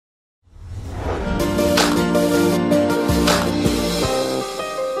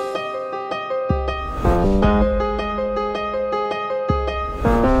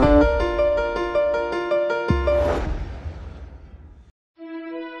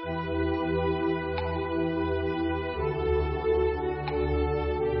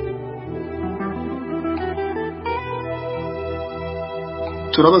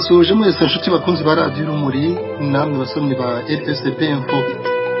turabasuje mwese inshuti bakunzi ba radiyo urumuri namwe basomyi ba RSB Info.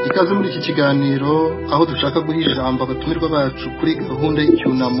 Ikaze muri iki kiganiro aho dushaka guha ijambo abatumirwa bacu kuri gahunda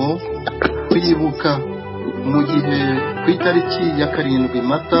y'icyunamo kwibuka mu gihe ku itariki ya 7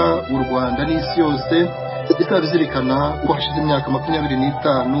 Mata u Rwanda n'isi yose bizirikana ko hashize imyaka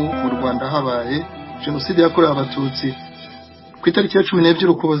 25 mu Rwanda habaye Jenoside yakorewe Abatutsi. Ku itariki ya 12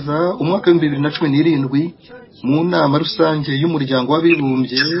 Ukuboza umwaka wa 2017 mu nama rusange y'umuryango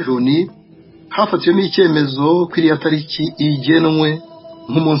w'abibumbye Loni hafatiwemo icyemezo kuri ya tariki igenwe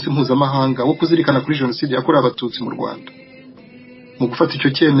nk'umunsi mpuzamahanga wo kuzirikana kuri Jenoside yakorewe Abatutsi mu Rwanda. Mu gufata icyo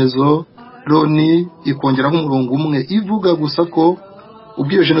cyemezo Loni ikongeraho umurongo umwe ivuga gusa ko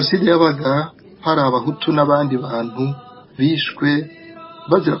ubwo iyo Jenoside yabaga hari abahutu n'abandi bantu bishwe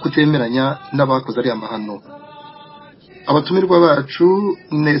bazira kutemeranya n'abakoze ari amahano. Abatumirwa bacu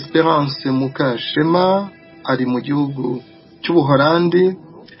ni Esperance Mukashema ari mu gihugu cy'Ubuholandi,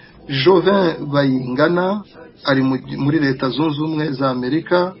 Bayingana ari muri Leta Zunze Ubumwe za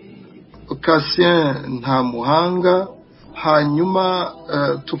Amerika, Ntamuhanga, hanyuma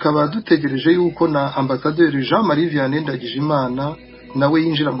tukaba dutegereje yuko na Ambasaderi Jean-Claude Ndagijimana nawe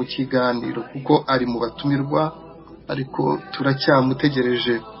yinjira mu kiganiro kuko ari mu batumirwa ariko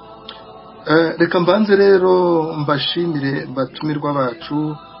turacyamutegereje. Reka mbanze rero mbashimire batumirwa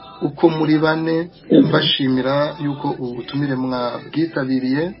bacu uko muri bane, mbashimira yuko ubutumire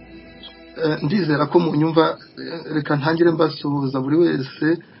mwabwitabiriye. Ndizera ko munyumva. Reka ntangire mbasuhuza buri wese.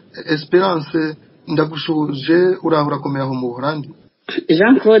 Esperance ndagushuje, urahura komera aho mu Buholandi.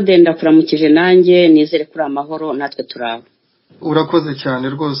 Jean-Claude ndakuramukije nanjye nizere kuri amahoro natwe turaho. Urakoze cyane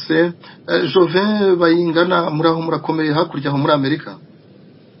rwose. Bayingana muraho murakomeye hakurya aho muri Amerika?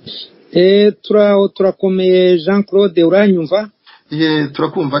 Turakomeye Jean-Claude, uranyumva?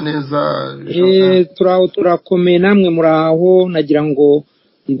 Turakumva neza. Turakomeye namwe muraho. Nagira ngo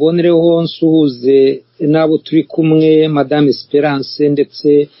mbonereho nsuhuze nabo turi kumwe, Madame Esperance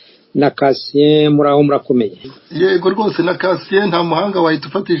ndetse na Cassien, muraho murakomeye? Yego rwose, na Cassien Ntamuhanga wahita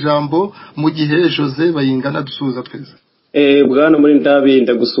ufata ijambo mu gihe Jose Bayingana dusuhuza twese. Bwana Mulindahabi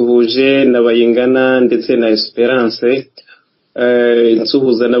ndagusuhuje na Bayingana ndetse na Esperance,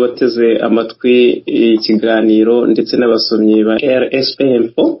 nsuhuza n'abateze amatwi ikiganiro ndetse n'abasomyi ba RSB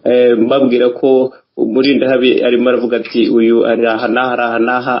Info, mbabwira ko Mulindahabi arimo aravuga ati uyu ari aha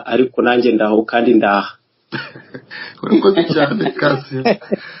n'aha ariko nanjye ndaho kandi ndaha. Urakoze cyane Cassien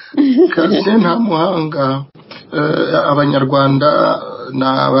Ntamuhanga. Abanyarwanda ni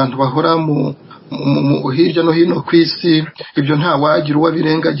abantu bahora mu hirya no hino ku isi, ibyo nta wagira uwo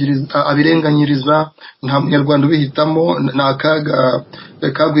abirenganyiriza, nta munyarwanda ubihitamo. Ni akaga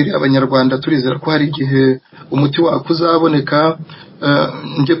kagwiriye abanyarwanda. Turizera ko hari igihe umuti wako uzaboneka.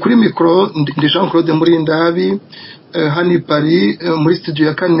 Njye kuri mikoro ndi Jean-Claude Mulindahabi, hano i Paris muri studio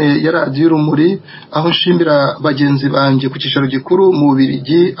ya 4 ya radiyo urumuri, aho nshimira bagenzi banjye ku cyicaro gikuru mu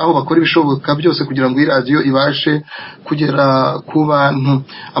Bubiligi, aho bakora ibishoboka byose kugira ngo iyi radiyo ibashe kugera ku bantu.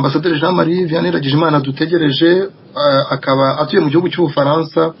 Ambasaderi Jean-Claude Ndagijimana dutegereje, akaba atuye mu gihugu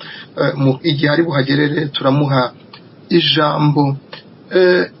cy'Ubufaransa. Igihe ari buhagerere turamuha ijambo.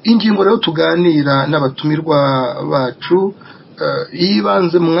 Ingingo rero tuganira n'abatumirwa bacu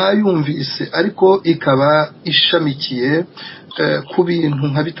yibanze mwayumvise, ariko ikaba ishamikiye ku bintu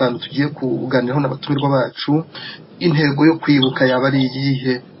nka bitanu tugiye kuganiraho n'abatumirwa bacu. Intego yo kwibuka yaba ari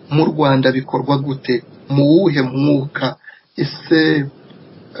iyihe? Mu Rwanda bikorwa gute? Mu wuhe mwuka? Ese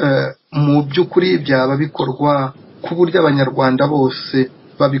mu by'ukuri byaba bikorwa ku buryo abanyarwanda bose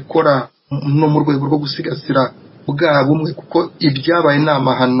babikora no mu rwego rwo gusigasira bwa bumwe, kuko ibyabaye ni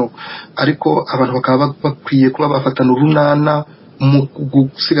amahano, ariko abantu bakaba bakwiye kuba bafatana urunana mu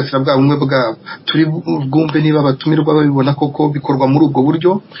gusigasira bwa bumwe bwabo. Turi bwumve niba abatumirwa babibona koko bikorwa muri ubwo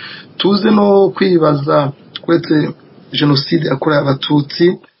buryo. Tuze no kwibaza, uretse Jenoside yakorewe Abatutsi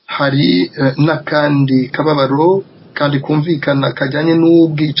hari n'akandi kababaro kandi kumvikana kajyanye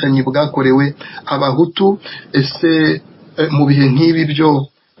n'ubwicanyi bwakorewe Abahutu. Ese mu bihe nk'ibi byo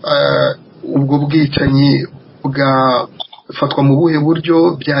ubwo bwicanyi bwafatwa mu buhe buryo?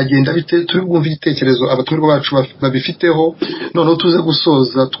 Byagenda bite? Turi bwumve igitekerezo abatumirwa bacu babifiteho, noneho tuze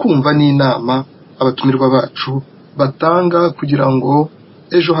gusoza twumva n'inama abatumirwa bacu batanga kugira ngo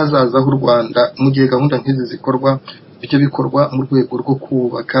ejo hazaza h'u Rwanda mu gihe gahunda nk'izi zikorwa bijye bikorwa mu rwego rwo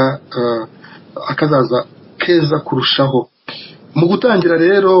kubaka akazaza keza kurushaho. Mu gutangira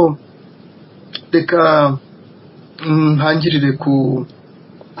rero reka ntangirire ku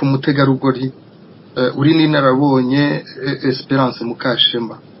mutegarugori uri n'inarabonye, Esperance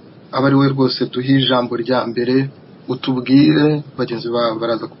Mukashema, aba ari we rwose duhe ijambo rya mbere. Utubwire, bagenzi bawe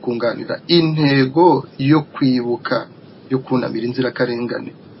baraza kukunganira, intego yo kwibuka yo kunamira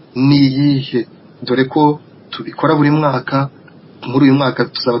inzirakarengane ni iyihe, dore ko tubikora buri mwaka? Muri uyu mwaka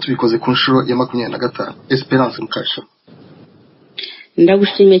tuzaba tubikoze ku nshuro ya 25. Esperance Mukashema.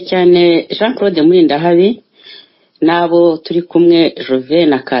 Ndagushimiye cyane Jean-Claude Mulindahabi, nabo turi kumwe Jove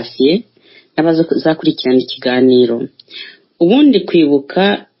na Cassier n'abazakurikirana ikiganiro. Ubundi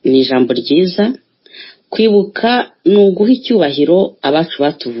kwibuka ni ijambo ryiza. Kwibuka ni uguha icyubahiro abacu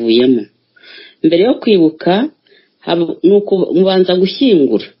batuvuyemo. Mbere yo kwibuka nuko mubanza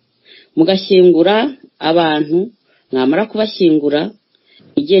gushyingura, mugashyingura abantu, mwamara kubashyingura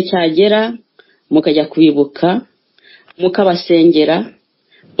igihe cyagera mukajya kwibuka, mukabasengera,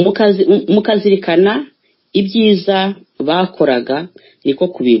 mukazirikana ibyiza bakoraga, niko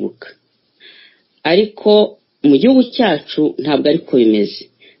kubibuka. Ariko mu gihugu cyacu ntabwo ariko bimeze.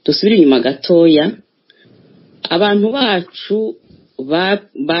 Dusubire inyuma gatoya, abantu bacu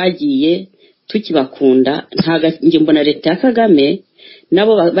bagiye tukibakunda, nge mbona leta ya Kagame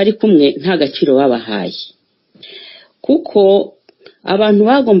nabo bari kumwe nta gaciro babahaye, kuko abantu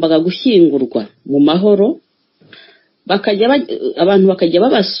bagombaga gushyingurwa mu mahoro, abantu bakajya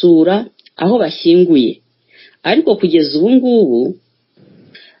babasura aho bashyinguye. Ariko kugeza ubu ngubu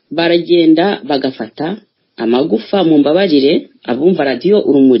baragenda bagafata amagufa, mu mbabarire abumva radio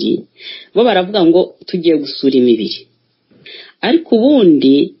Urumuri bo baravuga ngo tugiye gusura imibiri. Ariko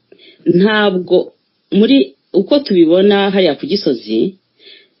ubundi ntabwo, muri uko tubibona hariya ku Gisozi,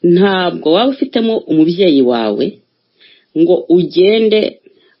 ntabwo waba ufitemo umubyeyi wawe ngo ugende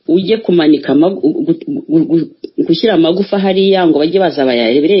ujye kumanika gushyira amagufa hariya ngo bajye baza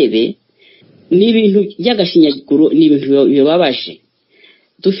bayarebere. Ni ibintu by'agashinyaguro, ni ibintu bibabaje.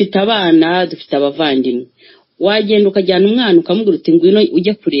 Dufite abana, dufite abavandimwe, wagenda ukajyana umwana ukamubwira uti ngwino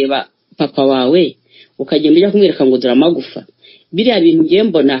ujye kureba papa wawe, ukagenda ujya kumwereka ngo dore amagufa. Biriya bintu ngiye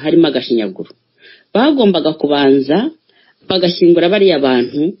mbona harimo agashinyaguro. Bagombaga kubanza bagashyingura bariya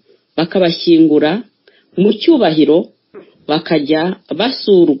bantu, bakabashyingura mu cyubahiro, bakajya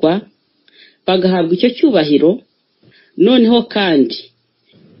basurwa, bagahabwa icyo cyubahiro. Noneho kandi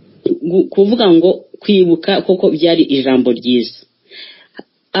kuvuga ngo kwibuka koko byari ijambo ryiza.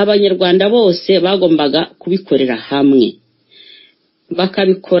 Abanyarwanda bose bagombaga kubikorera hamwe,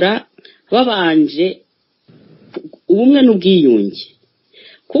 bakabikora babanje ubumwe n'ubwiyunge,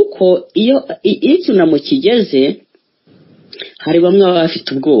 kuko iyo icyunamo kigeze hari bamwe baba bafite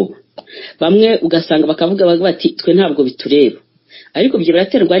ubwoba, bamwe ugasanga bakavuga bati twe ntabwo bitureba. Ariko byo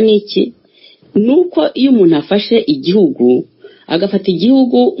biraterwa n'iki? Nuko iyo umuntu afashe igihugu, agafata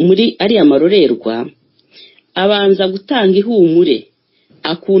igihugu muri ariya marorerwa, abanza gutanga ihumure,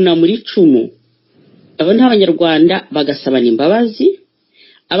 akuna muri cumu. Abo n'abanyarwanda bagasabana imbabazi,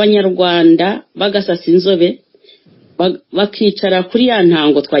 abanyarwanda bagasasa inzobe, bakicara kuri ya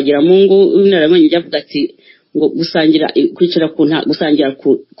ntango twagira Mungu w'inaramenye yavuga ati ngo gusangira, kwicara gusangira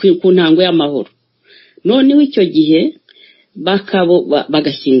ku ntango y'amahoro. Noneho icyo gihe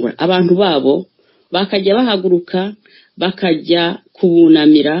bagashyingura abantu babo, bakajya bahaguruka, bakajya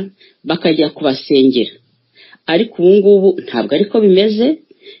kubunamira, bakajya kubasengera. Ariko ubu ngubu ntabwo ariko bimeze.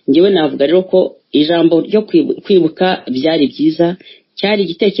 Ngewe navuga rero ko ijambo ryo kwibuka byari byiza, cyari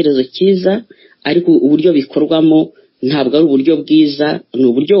igitekerezo cyiza, ariko uburyo bikorwamo ntabwo ari uburyo bwiza, ni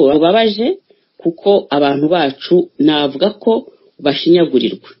uburyo bubabaje, kuko abantu bacu navuga ko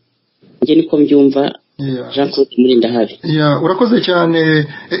bashinyagurirwa. Nge niko mbyumva. Jean-Claude Mulindahabi. Urakoze cyane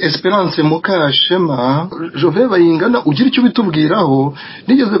Esperance Mukashema. Jove Bayingana, ugira icyo bitubwiraho.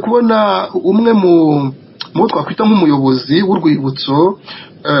 Nigeze kubona umwe mu twakwita nk'umuyobozi w'urwibutso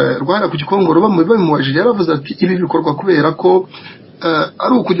rwara ku Gikongoro bamubajije, yaravuze ati ibi bikorwa kubera ko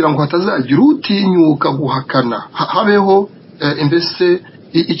ari ukugira ngo hatazagira utinyuka guhakana, habeho mbese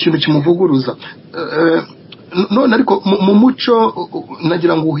ikintu kimuvuguruza. None ariko mu muco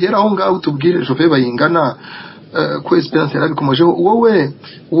nagira ngo uhera aho ngaho tubwire Jove Bayingana ko Esperance yarabikomojeho, wowe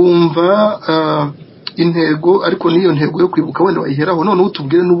wumva intego, ariko niyo ntego yo kwibuka wenda wayiheraho, none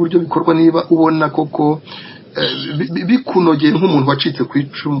utubwire n'uburyo bikorwa, niba ubona koko bikunogeye nk'umuntu wacitse ku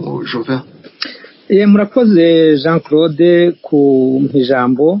icumu. Jove. Murakoze Jean-Claude ku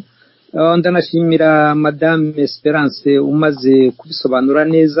ijambo. Ndanashimira Madame Esperance umaze kubisobanura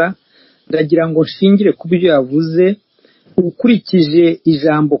neza. Ndagira ngo nshingire ku byo yavuze. Ukurikije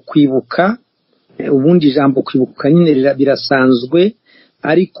ijambo kwibuka, ubundi ijambo kwibuka nyine birasanzwe,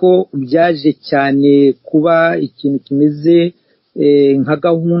 ariko byaje cyane kuba ikintu kimeze nka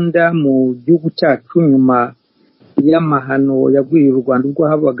gahunda mu gihugu cyacu nyuma y'amahano yagwiriye u Rwanda ubwo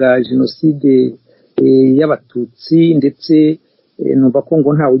habaga Jenoside y'Abatutsi, ndetse numva ko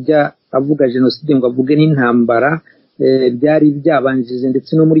ngo ntawe ujya avuga Jenoside ngo avuge n'intambara. Byari byabanjije,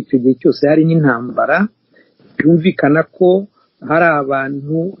 ndetse no muri icyo gihe cyose hari n'intambara. byumvikana ko hari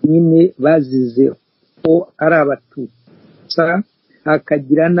abantu nyine bazize ko ari abatutsi,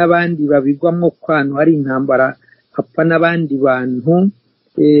 hakagira n'abandi babigwamo kwano hari intambara hapfa n'abandi bantu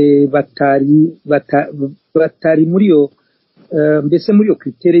batari muri yo mbese muri yo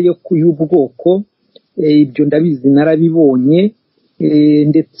kritere yo y'ubwoko. Ibyo ndabizi narabibonye,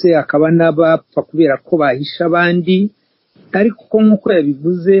 ndetse akaba n'abapfa kubera ko bahisha abandi. Ariko nk'uko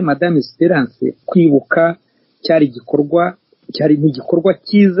yabivuze Madame Esperance, kwibuka cyari igikorwa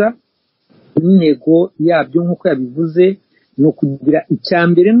cyiza. Intego yabyo nk'uko yabivuze ni ukugira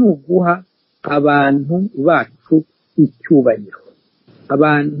icyambere, ni uguha abantu bacu icyubahiro.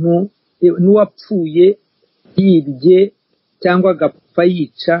 Abantu n'uwapfuye yibye cyangwa agapfa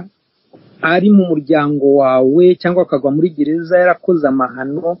yica ari mu muryango wawe cyangwa akagwa muri gereza yarakoze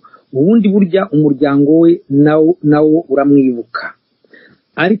amahano, ubundi burya umuryango we nawo uramwibuka.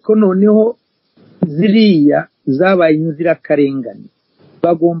 Ariko noneho ziriya zabaye inzirakarengane,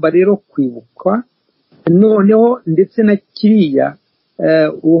 bagomba rero kwibukwa. Noneho ndetse na kiriya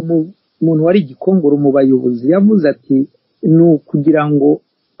uwo muntu wari igikongoro mu bayobozi yavuze ati ni ukugira ngo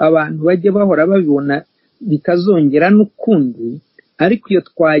abantu bajye bahora babibona bitazongera n'ukundi. Ariko iyo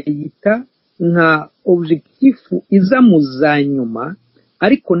twayita nka objectif iza mu za nyuma,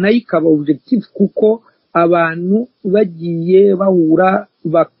 ariko nayo ikaba objectif kuko abantu bagiye bahura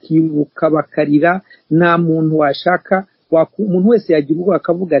bakibuka bakarira, nta muntu washaka umuntu wese yagira ubwo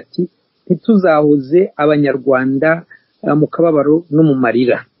akavuga ati ntituzahoze abanyarwanda mu kababaro no mu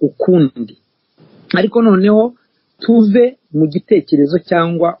marira ukundi. Ariko noneho tuve mu gitekerezo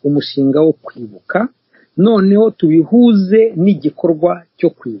cyangwa umushinga wo kwibuka, noneho tubihuze n'igikorwa cyo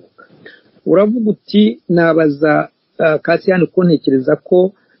kwibuka. Uravuga uti nabaza Kasiyani ko ntekereza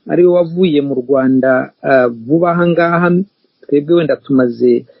ko ari we wavuye mu Rwanda vuba aha ngaha. Twebwe wenda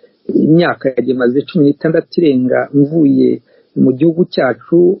tumaze imyaka yagemaze 16 irenga mvuye mu gihugu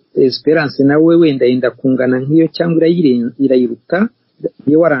cyacu. Esperance nawe wenda yenda kungana nk'iyo cyangwa irayiruta,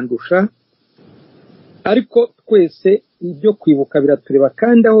 ye warandusha. Ariko twese ibyo kwibuka biratureba,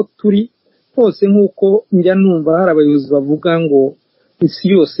 kandi aho turi hose nk'uko njya numva hari abayobozi bavuga ngo isi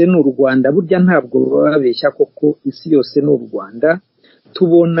yose ni u Rwanda. Burya ntabwo babeshya koko, isi yose ni u Rwanda.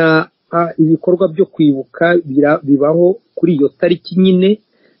 Tubona ibikorwa byo kwibuka bibaho kuri iyo tariki nyine.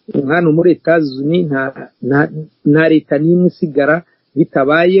 Hano muri Etazuni nta leta n'imwe isigara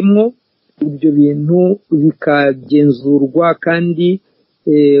bitabayemo. Ibyo bintu bikagenzurwa, kandi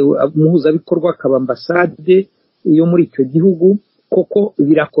umuhuzabikorwa akaba ambasade yo muri icyo gihugu. Koko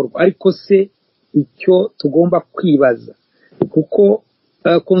birakorwa, ariko se icyo tugomba kwibaza, kuko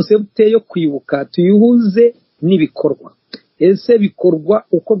konsepte yo kwibuka tuyihuze n'ibikorwa. Ese bikorwa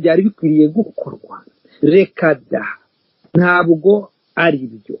uko byari bikwiriye gukorwa? Reka da, ntabwo ari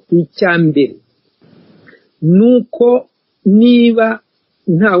byo. Icyambere nuko niba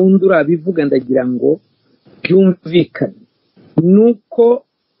nta wundi urabivuga, ndagira ngo byumvikane, nuko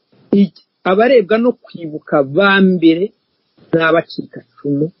abarebwa no kwibuka ba mbere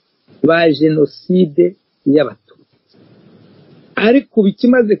n'abacikacumu ba Jenoside y'Abatutsi. Ariko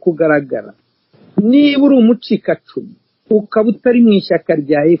bikimaze kugaragara, niba uri umucikacumu ukaba utari mu ishyaka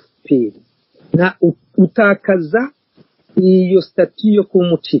rya FPR, utakaza iyo stati yo kuba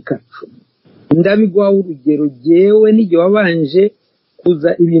umucikacumu. Ndabigwaho urugero, jewe n'igihe wabanje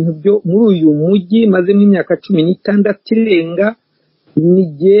kuza ibintu byo muri uyu mujyi maze mu myaka 16 irenga,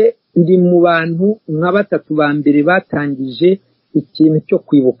 nige ndi mu bantu nka 3 ba mbere batangije ikintu cyo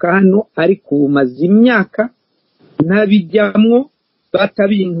kwibuka hano. Ariko umaze imyaka ntabijyamwo,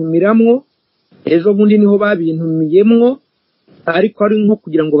 batabintumiramwo. Ejo bundi niho babintumiyemwo, ariko ari nko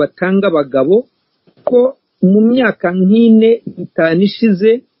kugira ngo batanga abagabo ko mu myaka nk'ine 5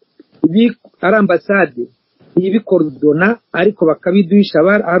 ishize ari ambasade ibikordona, ariko bakabiduhisha.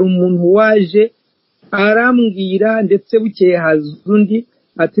 Hari umuntu waje arambwira, ndetse bukeye haza undi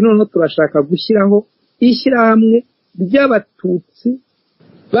ati noneho turashaka gushyiraho ishyirahamwe ry'Abatutsi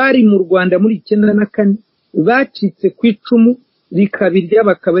bari mu Rwanda muri 94 bacitse ku icumu, rikabirya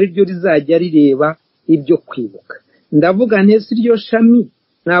bakaba ari ryo rizajya rireba ibyo kwibuka. Ndavuga ntese iryo shami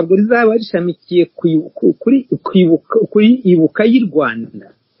ntabwo rizaba rishamikiye kuri ibuka y'u Rwanda.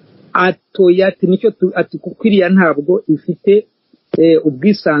 Atoya ati nicyo ati kuko iriya ntabwo ifite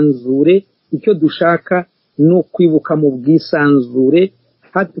ubwisanzure. Icyo dushaka ni ukwibuka mu bwisanzure,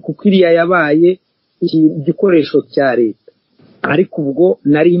 kuko iriya yabaye igikoresho cya leta. Ariko ubwo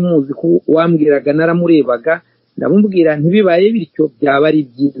nari muzi ko wambwiraga, naramurebaga, ndamubwira ntibibaye bityo byaba ari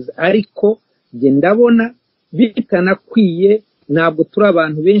byiza. Ariko nge ndabona bitanakwiye. Ntabwo turi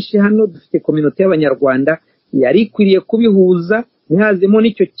abantu benshi hano, dufite community y'Abanyarwanda, yari ikwiriye kubihuza ntihazemo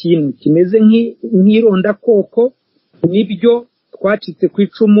n'icyo kintu kimeze nk'ironda koko. Nibyo twacitse ku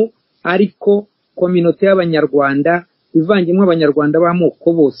icumu, ariko kominote y'abanyarwanda ivangimwe abanyarwanda b'amoko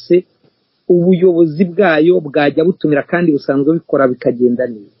bose, ubuyobozi bwayo bwajya butumira kandi busanzwe bikora bikagenda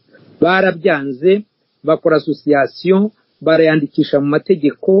neza. Barabyanze, bakora association, barayandikisha mu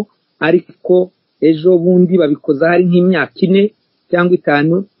mategeko, ariko ejo bundi babikoza hari nk'imyaka 4 cyangwa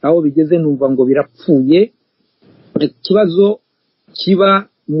 5, aho bigeze numva ngo birapfuye. Ikibazo kiba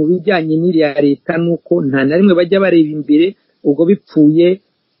mu bijyanye n'iriya leta nuko nta na rimwe bajya bareba imbere, ubwo bipfuye.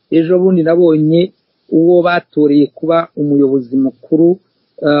 Ejo bundi nabonye uwo batoreye kuba umuyobozi mukuru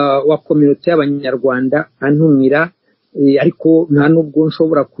wa kominote y'abanyarwanda antumira, ariko nta nubwo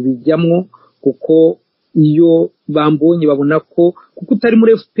nshobora kubijyamo, kuko iyo bambonye babona ko kuko utari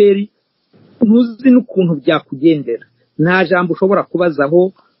muri FPR ntuzi n'ukuntu byakugendera, nta jambo ushobora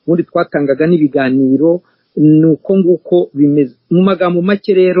kubazaho. Ubundi twatangaga n'ibiganiro, nuko nguko bimeze. Mu magambo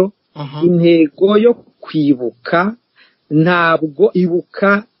make rero, intego yo kwibuka ntabwo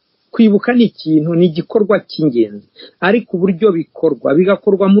kwibuka ni ikintu, ni igikorwa cy'ingenzi, ariko uburyo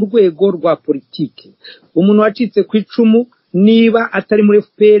bigakorwa mu rwego rwa politiki. Umuntu wacitse ku icumu niba atari muri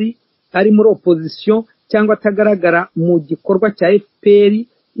FPR, ari muri opposition, cyangwa atagaragara mu gikorwa cya FPR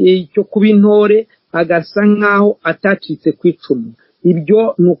cyo kuba intore, agasa nkaho atacitse ku icumu.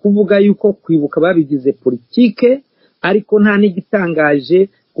 Ibyo ni ukuvuga yuko kwibuka babigize politike, ariko nta n'igitangaje,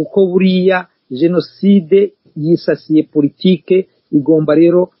 kuko buriya Jenoside yisasiye politike, igomba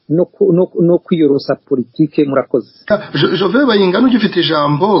rero no kwiyorosa politike. Murakoze. Jove Bayingana, ugifite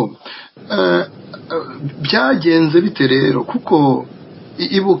ijambo, byagenze bite rero? Kuko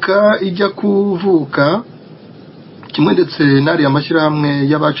ibuka ijya kuvuka kimwe, ndetse n'ari amashyirahamwe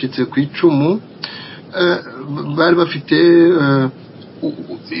y'abacitse ku icumu bari bafite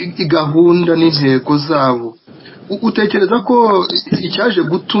gahunda n'intego zabo. Utekereza ko icyaje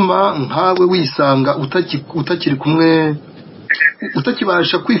gutuma nkawe wisanga utakiri kumwe,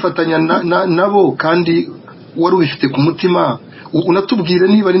 utakibasha kwifatanya nabo, kandi wari ubifite ku mutima? Unatubwire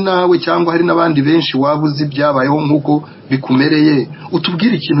niba ari nawe cyangwa hari n'abandi benshi waba uzi byabayeho nk'uko bikumereye.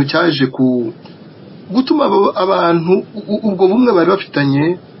 Utubwire ikintu cyaje gutuma abantu ubwo bumwe bari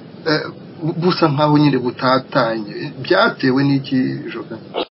bafitanye busa nkaho nyine butatanye. Byatewe n'iki, Joga?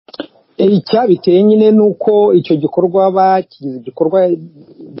 Icyabiteye nyine nuko icyo gikorwa bakigize igikorwa,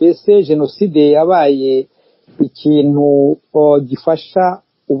 mbese Jenoside yabaye ikintu gifasha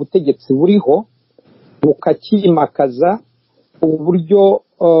ubutegetsi buriho bukakimakaza uburyo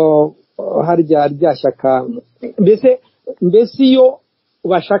harya ryashyaka. Mbese iyo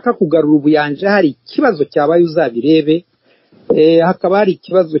bashaka kugarura ubuyanja, hari ikibazo cyabaye uzabirebe, hakaba hari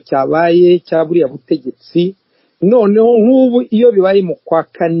ikibazo cyabaye cya buriya butegetsi. Noneho nk'ubu iyo bibaye mu kwa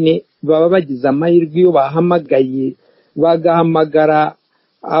 4 baba bagize amahirwe, iyo bagahamagara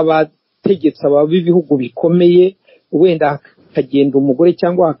abategetsi b'ibihugu bikomeye, wenda hakagenda umugore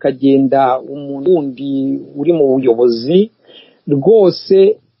cyangwa hakagenda umuntu wundi uri mu buyobozi.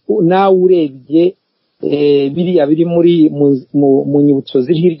 Rwose nawe urebye biriya biri mu nyibutso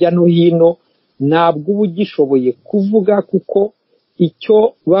ziri hirya no hino, ntabwo uba ugishoboye kuvuga, kuko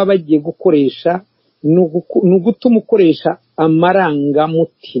icyo baba bagiye gukoresha ni ugutuma ukoresha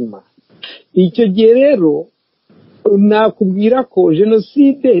amarangamutima. Icyo gihe rero nakubwira ko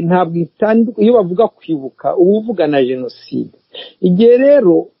Jenoside ntabwo iyo bavuga kwibuka uba uvuga na Jenoside. Igihe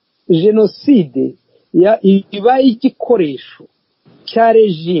rero Jenoside iba igikoresho cya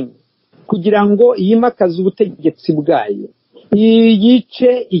regime kugira ngo yimakaze ubutegetsi bwayo,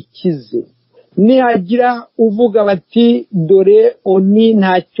 yice ikize. Nihagira uvuga bati dore oni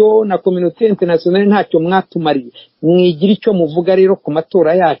ntacyo na communauté internationale ntacyo mwatumariye, mwigira icyo muvuga rero ku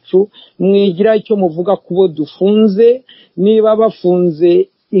matora yacu, mwigira icyo muvuga kubo dufunze. Niba bafunze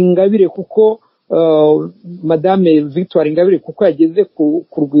Ingabire kuko Madame Victoire Ingabire kuko yageze ku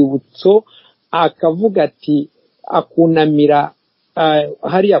rwibutso akavuga ati akunamira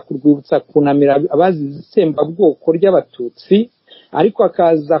hariya ku rwibutso, akunamira abazize itsembabwoko ry'Abatutsi, ariko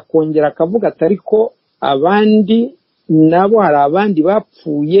akaza kongera akavuga ati ariko abandi nabo hari abandi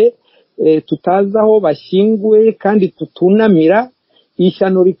bapfuye tutazi aho bashyinguwe kandi tutunamira.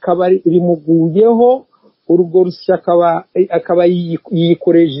 Ishyano rikaba rimuguyeho, urwo rusya akaba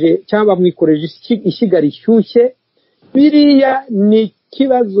yikoreje cyangwa mwikoreje ishyiga rishyushye. Biriya ni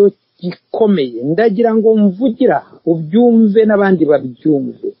ikibazo gikomeye, ndagira ngo mvugira ubyumve n'abandi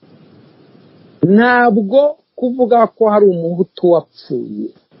babyumve. Ntabwo kuvuga ko hari umuhutu wapfuye.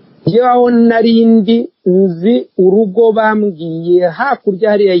 Yewe narindi nzi urugo bambwiye hakurya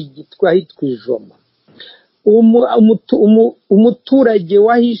hariya yitwa hitwa Ijoma, umuturage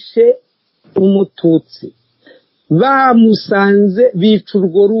wahishe umututsi bamusanze bica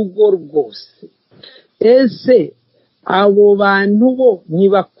urwo rugo rwose. Ese abo bantu bo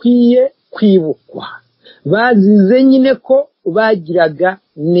ntibakwiye kwibukwa? Bazize nyine ko bagiraga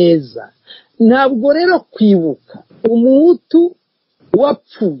neza. Ntabwo rero kwibuka umuhutu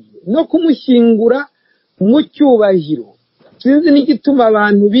wapfuye no kumushyingura mu cyubahiro, sinzi n'igituma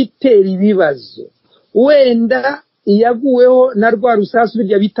abantu bitera ibibazo. Wenda yaguweho na rwa rusasu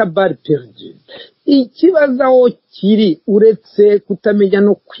birya bita balle perdue. Ikibazo aho kiri uretse kutamenya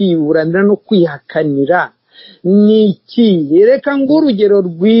no kwiburanira no kwihakanira ni iki? Reka ngo urugero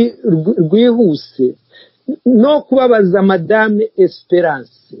rwihuse no kubabaza Madame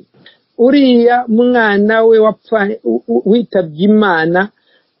Esperance, uriya mwana we witabye Imana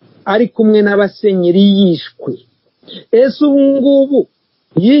ari kumwe n'abasenyeri yishwe. Ese ubu ngubu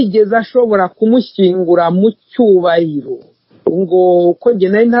yigeze ashobora kumushyingura mu cyubahiro? Ngo ko njye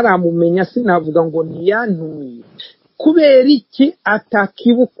nari ntaramumenya sinavuga ngo ntiyantumiye. Kubera iki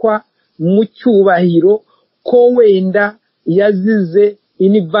atakibukwa mu cyubahiro ko wenda yazize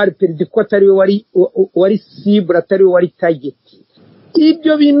inibari peridi ko atari we wari cible, atari we wari target?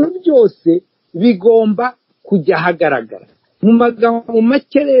 Ibyo bintu byose bigomba kujya ahagaragara. Mu magambo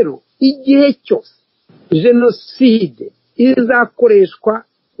make rero, igihe cyose Jenoside izakoreshwa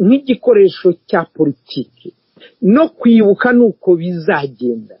nk'igikoresho cya politiki, no kwibuka nuko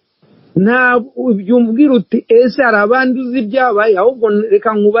bizagenda. Ntabwo byumvira uti ese hari abandi uzi ibyabaye, ahubwo reka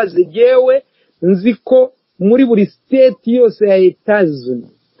nkubaze jewe nzi ko muri buri state yose ya Etats-Unis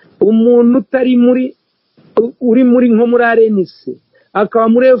umuntu uri muri nko muri RNC akaba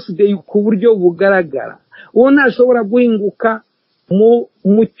muri FDU ku buryo bugaragara, uwo ntashobora guhinguka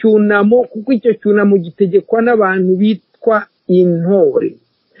mu cyunamo, kuko icyo cyunamo gitegekwa n'abantu bitwa intore.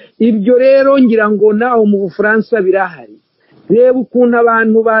 Ibyo rero ngira ngo naho mu Bufaransa birahari. Reba ukuntu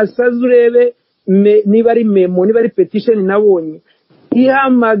abantu basaze, urebe niba ari memo, niba ari petition nabonye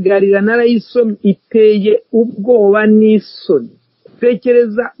ihamagarira, narayisomye, iteye ubwoba n'isoni.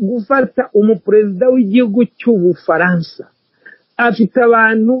 Tekereza gufata umuperezida w'igihugu cy'Ubufaransa afite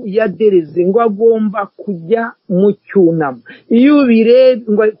abantu yadereze ngo agomba kujya mu cyunamo, iyo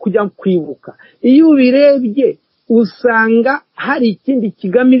ubirebye kujya kwibuka, iyo ubirebye usanga hari ikindi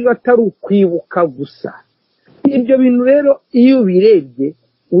kigamije atari ukwibuka gusa. Ibyo bintu rero iyo ubirebye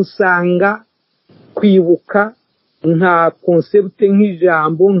usanga kwibuka nka concept,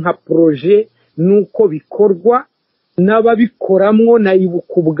 nk'ijambo, nka projet, nuko bikorwa n'ababikoramwo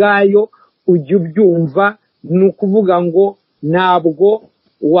nayibuka ubwayo ujya ubyumva. Ni ukuvuga ngo ntabwo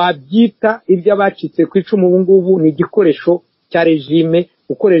wabyita iby'abacitse ku icumu. Ubu ngubu ni igikoresho cya regime,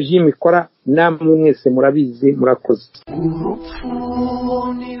 uko regime ikora namwe mwese murabizi. Murakoze.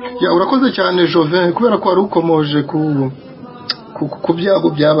 Urakoze cyane Jovin, kubera ko wari ukomoje ku byabo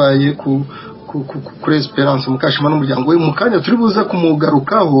byabaye kuri Esperance Mukashema n'umuryango we. Mu kanya turi buze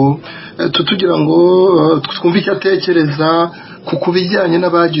kumugarukaho tugira ngo twumve icyo atekereza ku bijyanye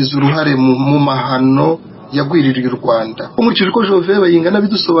n'abagize uruhare mu mahano yagwiririye u Rwanda. Umurikije ko Jove Bayingana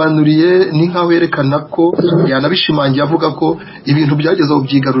bidusobanuriye ni nkaho yerekana ko yanabishimangiye avuga ko ibintu byageze aho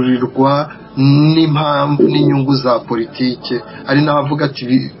byigarurirwa n'impamvu n'inyungu za politike. Ari naho avuga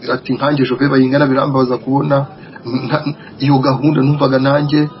ati nkange Jove Bayingana birambabaza kubona iyo gahunda numvaga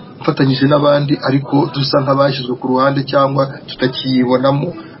nanjye mfatanyije n'abandi ariko dusa nk'abashyizwe ku ruhande cyangwa tutakiyibonamo,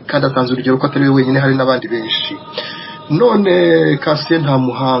 kandi atanze urugero ko atari we wenyine, hari n'abandi benshi. None Kasien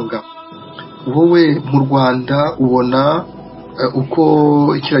Ntamuhanga, wowe mu Rwanda ubona uko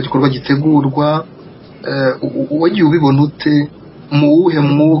ikira gikorwa gitegurwa, wagiye ubibona ute? Mu wuhe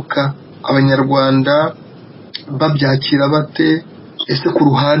mwuka abanyarwanda babyakira bate? Ese ku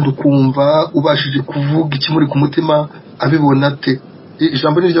ruhande ukumva ubashije kuvuga ikimuri ku mutima abibona ate?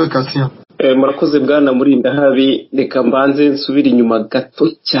 Ijambo ni ryawe Kasien. Murakoze bwana Mulindahabi. Reka mbanze nsubira inyuma gato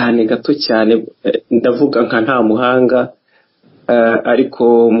cyane, ndavuga nka Ntamuhanga,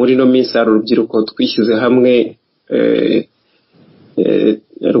 ariko muri no minsi hari urubyiruko twishyize hamwe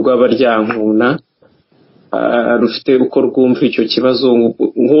rw'abaryankuna rufite uko rwumva icyo kibazo.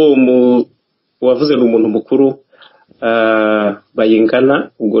 nk'uwo wavuze ni umuntu mukuru, Bayingana,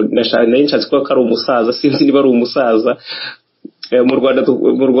 ubwo nari nshatse ko ari umusaza, sinzi niba ari umusaza. Mu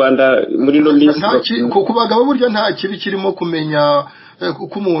Rwanda muri no minsi ku bagabo burya nta kibi kirimo kumenya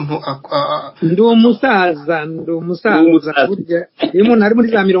uko umuntu ndi umusaza burya iyo umuntu ari muri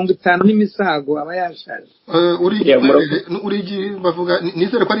za 50 n'imisago aba yashaje. Bavuga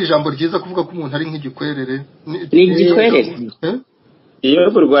nizere ko ari ijambo ryiza kuvuga ko umuntu ari nk'igikwerere. Ni igikwerere.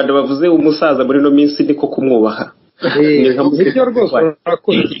 Iyo mu Rwanda bavuze umusaza muri no minsi niko kumwubaha. Nicyo rwose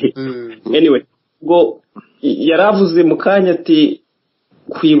urakoze. Anyway, ngo yaravuze mu kanya ati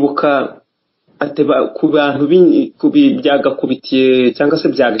kwibuka ku bantu byagakubitiye cyangwa se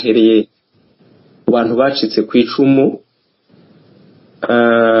byagahereye ku bantu bacitse ku icumu,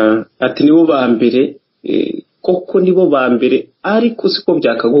 ati nibo ba mbere, koko nibo ba mbere, ariko siko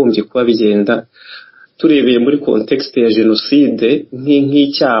byakagombye kuba bigenda turebeye muri context ya Jenoside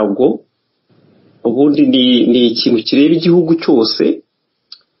nk'icyago. Ubundi ni ikintu kireba igihugu cyose,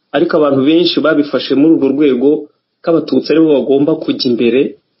 ariko abantu benshi babifashe muri urwo rwego k'abatutsi aribo bagomba kujya imbere.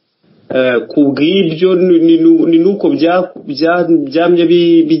 Ku bw'ibyo ni nuko byamye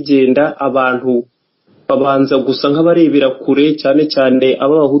bigenda, abantu babanza gusa nk'abarebera kure, cyane cyane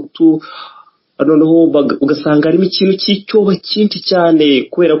ab'abahutu, noneho ugasanga harimo ikintu cy'icyoba cyinshi cyane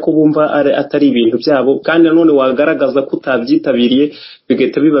kubera ko bumva atari ibintu byabo, kandi nanone wagaragaza ko utabyitabiriye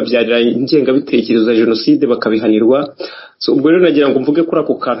bigahita bibabyarira ingengabitekerezo ya Jenoside bakabihanirwa. Ubwo rero nagira ngo mvuge kuri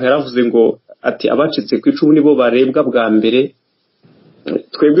ako kantu yaravuze ngo ati abacitse ku icumu nibo barebwa bwa mbere.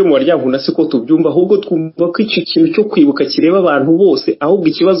 Twebwe mu baryankuna siko tubyumva, ahubwo twumva ko iki kintu cyo kwibuka kireba abantu bose, ahubwo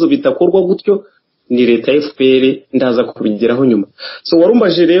ikibazo bidakorwa gutyo ni leta ya FPR. Ndaza kubigeraho nyuma.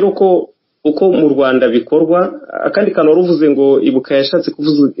 Warumbaje rero ko uko mu Rwanda bikorwa. Akandi kantu waruvuze ngo ibuka yashatse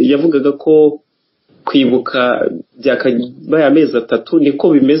kuvuza, yavugaga ko kwibuka byakabaye amezi 3. Niko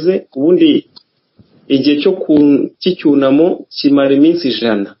bimeze. Ubundi igihe cy'icyunamo kimara iminsi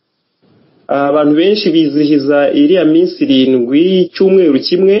 100. Abantu benshi bizihiza iriya minsi 7 cyumweru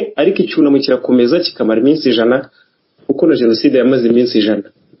kimwe, ariko icyunamo kirakomeza kikamara iminsi 100 kuko na Jenoside yamaze iminsi 100.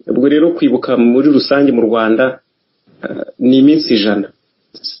 Ubwo rero kwibuka muri rusange mu Rwanda ni iminsi 100.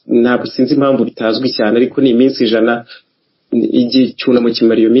 Ntabwo sinzi impamvu bitazwi cyane, ariko ni iminsi 100. Igihe icyunamo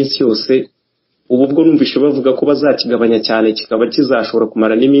kimara iyo minsi yose. Ubwo numvishe bavuga ko bazakigabanya cyane kikaba kizashobora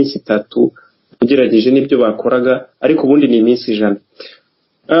kumara n'iminsi 3 ugerageje n'ibyo bakoraga, ariko ubundi ni iminsi 100.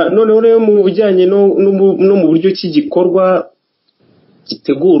 Noneho rero mu bijyanye no mu buryo cy'igikorwa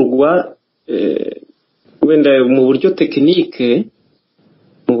gitegurwa, wenda mu buryo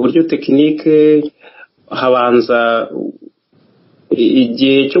tekinike habanza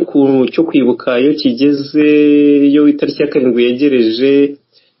igihe cyo kwibuka iyo kigeze, iyo itariki ya 7 yegereje,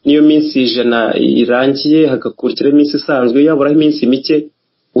 niyo minsi 100 irangiye hagakurikira iminsi isanzwe. Yaburaho iminsi mike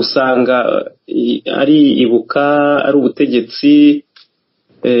usanga ari ibuka, ari ubutegetsi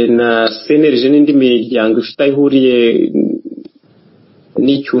na CNRG n'indi miryango ifite ihuriye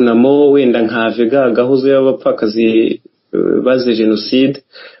n'icyunamo, wenda nka Vega gahozo y'abapfakazi baze Jenoside.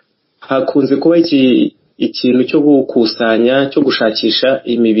 Hakunze kuba ikintu cyo gukusanya, cyo gushakisha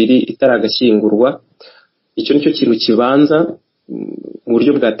imibiri itaragashyingurwa. Icyo nicyo kintu kibanza mu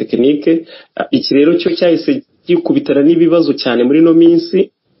buryo bwa tekinike. Iki rero cyo cyahise gikubitana n'ibibazo cyane muri no minsi,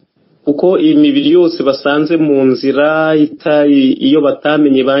 kuko imibiri yose basanze mu nzira iyo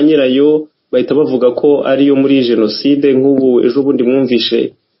batamenye ba nyirayo bahita bavuga ko ariyo muri Jenoside. Nk'ubu ejo bundi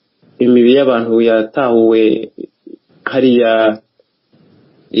mwumvishe imibiri y'abantu yatahuwe hariya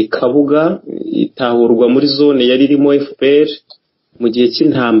Ikabuga, itahurwa muri zone yari irimo FPR mu gihe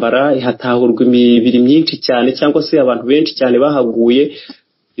cy'intambara. Hatahurwa imibiri myinshi cyane, cyangwa se abantu benshi cyane bahaguye,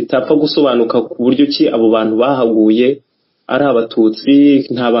 bitapfa gusobanuka ku buryo ki abo bantu bahaguye ari abatutsi,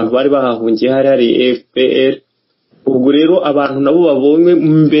 nta bantu bari bahahungiye, hari FPR. Ubwo rero abantu nabo babonywe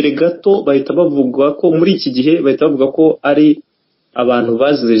mbere gato bahita bavuga ko muri iki gihe bahita bavuga ko ari abantu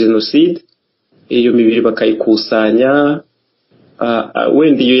bazize Jenoside. Iyo mibiri bakayikusanya,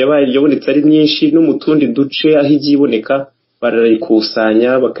 wenda iyo yabonetse ari myinshi, no mu tundi duce aho igiye iboneka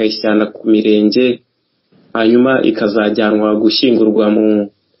barayikusanya bakayishyana ku mirenge, hanyuma ikazajyanwa gushyingurwa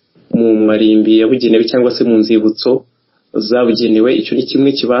mu marimbi yabugenewe cyangwa se mu nzibutso zabugenewe. Icyo ni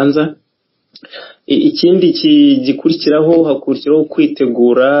kimwe kibanza. Ikindi gikurikiraho, hakurikiraho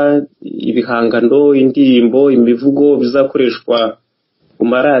kwitegura ibihangano, indirimbo, imivugo bizakoreshwa ku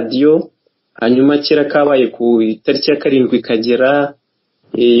maradiyo. Hanyuma kera kabaye ku itariki ya 7 ikagera,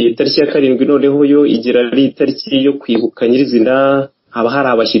 itariki ya 7 noneho yo igera ari itariki yo kwibuka nyirizina. Haba hari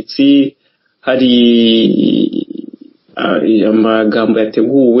abashyitsi, hari amagambo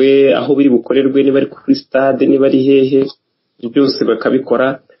yateguwe, aho biri bukorerwe, niba ari kuri stade, niba ari hehe, byose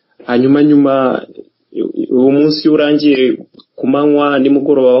bakabikora. Hanyuma uwo munsi urangiye ku manywa,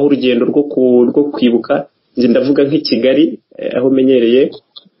 nimugoroba aho urugendo rwo kwibuka, nje ndavuga nk'i Kigali aho menyereye.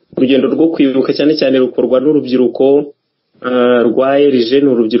 Urugendo rwo kwibuka cyane cyane rukorwa n'urubyiruko rwa LG,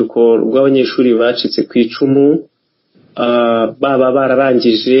 n'urubyiruko rw'abanyeshuri bacitse ku icumu, baba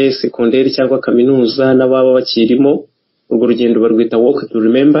bararangije sekonderi cyangwa kaminuza n'ababa bakirimo. Urwo rugendo barwita walk to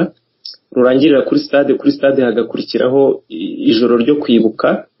remember. Rurangirira kuri stade hagakurikiraho ijoro ryo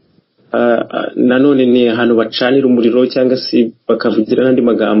kwibuka. Nanone ni ahantu bacanira umuriro cyangwa se bakavugira n'andi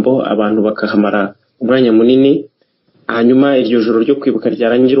magambo, abantu bakahamara umwanya munini. hanyuma iryo joro ryo kwibuka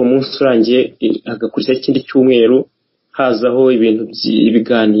ryarangira umunsi urangiye hagakurikira ikindi cyumweru hazaho ibintu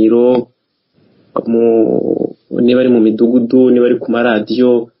by'ibiganiro niba ari mu midugudu niba ari ku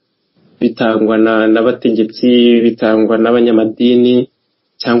maradiyo bitangwa n'abategetsi bitangwa n'abanyamadini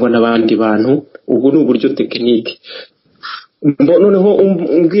cyangwa n'abandi bantu. Ubwo ni uburyo tekinike. Noneho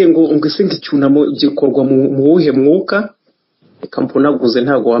umbwiye ngo isenga icyunamo gikorwa mu wuhe mwuka, kamponaguze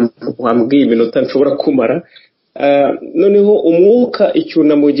ntago wambwiye iminota nshobora kumara. Noneho umwuka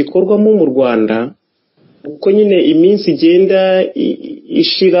icyunamo gikorwamo mu Rwanda uko nyine iminsi igenda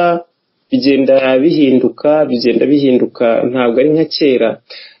ishira bigenda bihinduka ntabwo ari nka kera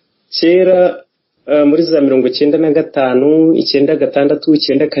muri za 95 96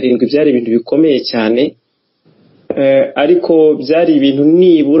 97 byari ibintu bikomeye cyane, ariko byari ibintu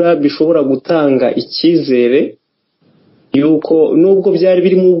nibura bishobora gutanga icyizere yuko nubwo byari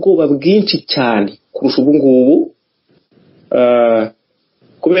biri mu bwoba bwinshi cyane kurusha ubu ngubu,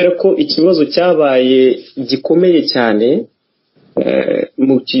 kubera ko ikibazo cyabaye gikomeye cyane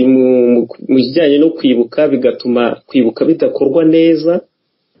mu kijyanye no kwibuka, bigatuma kwibuka bidakorwa neza,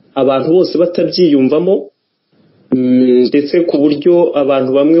 abantu bose batabyiyumvamo, ndetse ku buryo abantu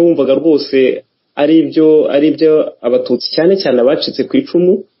bamwe bumvaga rwose ari ibyo abatutsi cyane cyane abacitse ku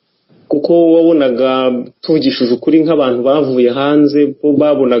icumu, kuko wabonaga tuvugishije ukuri nk'abantu bavuye hanze bo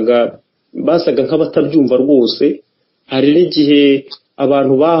basaga nk'abatabyumva rwose. Hari n'igihe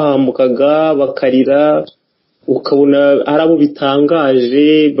abantu bahambukaga bakarira ukabona ari abo bitangaje,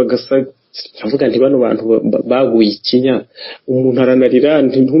 bavuga nti bano bantu baguye ikinya, umuntu aranarira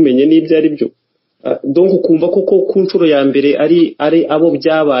ntumenye n'ibyo ari byo. Donc ukumva koko ku nshuro ya mbere ari abo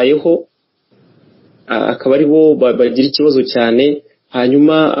byabayeho, akaba ari bo bagira ikibazo cyane,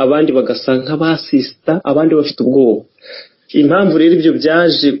 hanyuma abandi bagasa nk'abasista, abandi bafite ubwoba. Impamvu rero ibyo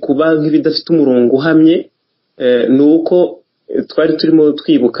byaje kuba nk'ibidafite umurongo uhamye ni uko twari turimo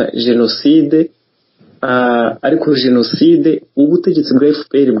twibuka Jenoside, ariko Jenoside ubutegetsi bwa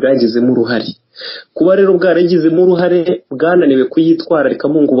FPR bwagizemo uruhare. Kuba rero bwaragizemo uruhare bwananiwe kuyitwara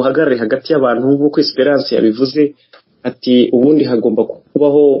rikamunga ubuhagarare hagati y'abantu, nk'uko Esperance yabivuze ati ubundi hagomba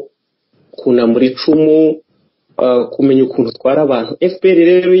kubaho kunamura icumu, kumenya ukuntu twara abantu. FPR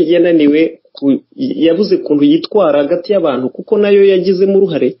rero yananiwe, yabuze ukuntu yitwara hagati y'abantu kuko nayo yagizemo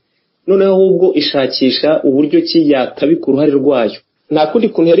uruhare, noneho ahubwo ishakisha uburyo ki yatabika uruhare rwayo. Nta kundi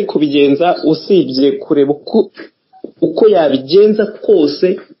kuntu yari kubigenza usibye kureba uko yabigenza kose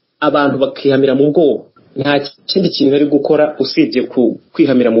abantu bakihamira mu bwoba. Nta kindi kintu ari gukora usibye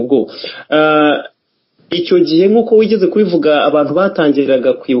kwihamira mu bwoba. Icyo gihe nk'uko wigeze kubivuga, abantu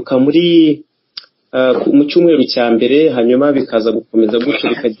batangiraga kwibuka mu cyumweru cya mbere, hanyuma bikaza gukomeza gutyo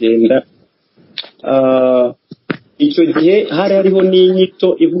bikagenda. Icyo gihe hari hariho n'inyito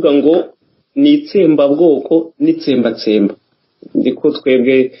ivuga ngo ni itsembabwoko n'itsembatsemba. Ndiko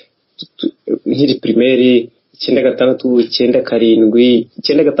twebwe nkiri primaire 96 97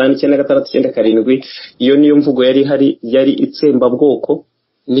 95 97 iyo niyo mvugo yari itsembabwoko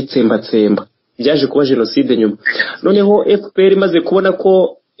n'itsembatsemba. Byaje kuba Jenoside nyuma. Noneho FPR imaze kubona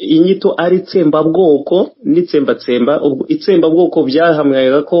ko inyito ari itsembabwoko n'itsembatsemba, ubwo itsembabwoko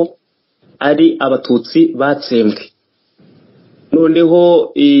byahamwaga ko ari abatutsi batsembwe,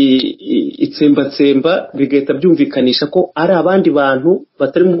 noneho itsembatsemba bigahita byumvikanisha ko ari abandi bantu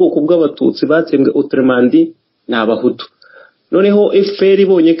batari mu bwoko bw'abatutsi batsembwe, utremandi ni abahutu. Noneho FPR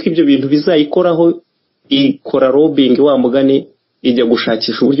ibonye ko ibyo bintu bizayikoraho, ikora lobbying wa mugani, ijya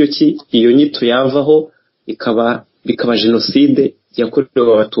gushakisha uburyo ki iyo nyito yavaho bikaba Jenoside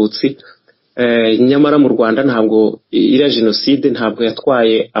yakorewe abatutsi. Nyamara mu Rwanda ntabwo iriya Jenoside ntabwo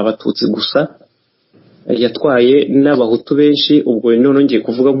yatwaye abatutsi gusa, yatwaye n'abahutu benshi. Ubwo none ngiye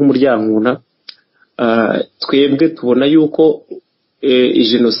kuvuga nk'umuryankuna, twebwe tubona yuko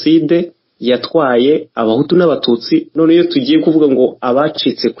Jenoside yatwaye abahutu n'abatutsi. None iyo tugiye kuvuga ngo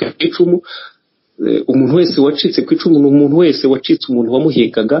abacitse ku icumu, umuntu wese wacitse ku icumu ni umuntu wese wacitse umuntu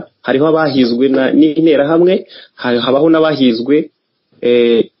wamuhigaga. Hariho abahizwe n'intera hamwe, habaho n'abahizwe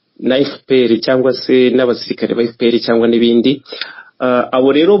na FPR cyangwa se n'abasirikare ba FPR cyangwa n'ibindi. Abo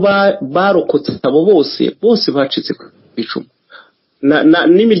rero barokotse, abo bose bacitse ku icumu,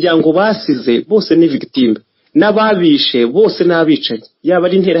 n'imiryango basize bose ni victime, n'ababishe bose n'abicanyi, yaba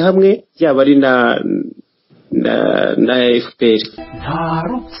ari intera hamwe yaba ari na FPR. Nta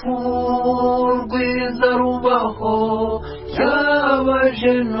rupfu rwiza rubaho, yaba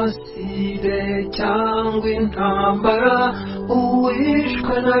Jenoside cyangwa intambara,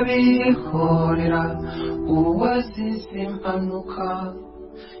 uwishwe n'abihorera, uwazize impanuka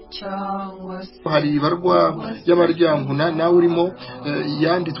hari ibarwa y'abaryankuna nawe urimo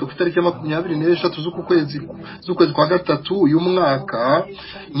yanditswe ku itariki ya 23 z'ukwezi kwa gatatu uyu mwaka.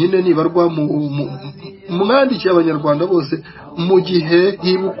 Nyine nibarwa mwandikiye abanyarwanda bose mu gihe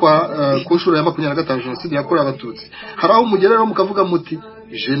hibukwa ku nshuro ya 25 Jenoside yakorewe Abatutsi. Hari aho mugera rero mukavuga muti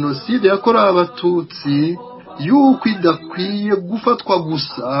Jenoside yakorewe Abatutsi yuko idakwiye gufatwa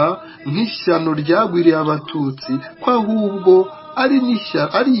gusa nk'ishyano ryagwiriye Abatutsi, ko ahubwo ari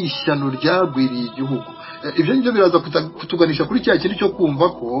ishyano ryagwiriye igihugu. Ibyo ngibyo biraza kutuganisha kuri cya kintu cyo kumva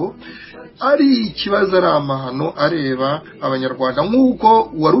ko ari ikibazo, ari amahano areba abanyarwanda,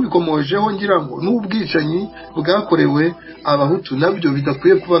 nk'uko wari ubikomojeho ngira ngo n'ubwicanyi bwakorewe Abahutu nabyo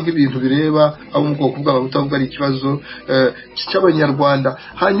bidakwiye kuba nk'ibintu bireba abo mu bwoko bw'Abahutu, ahubwo ari ikibazo cy'abanyarwanda.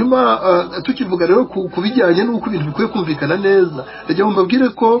 Hanyuma tukivuga rero ku bijyanye n'uko ibintu bikwiye kumvikana neza, rege mbabwire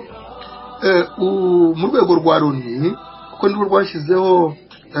ko mu rwego rwa Loni kuko nirwo rwashyizeho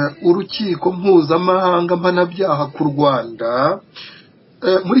urukiko mpuzamahanga mpanabyaha ku Rwanda,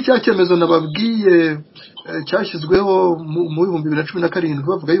 muri cya cyemezo nababwiye cyashyizweho mu 2017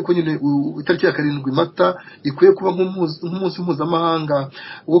 bavuga yuko nyine itariki ya 7 Mata ikwiye kuba nk'umunsi mpuzamahanga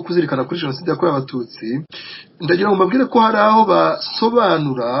wo kuzirikana kuri Jenoside yakorewe Abatutsi. Ndagira ngo mbabwire ko hari aho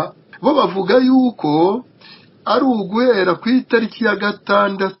basobanura bo bavuga yuko ari uguhera ku itariki ya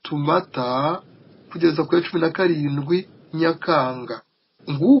 6 Mata kugeza ku 17 Nyakanga,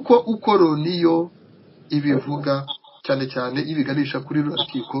 nguko uko Loniyo ibivuga, cyane cyane ibiganisha kuri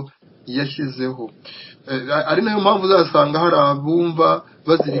rukiko yashyizeho. Ari nayo mpamvu uzasanga hari abumva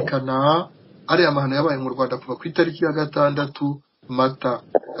bazirikana ari amahano yabaye mu Rwanda kuva ku itariki ya 6 Mata.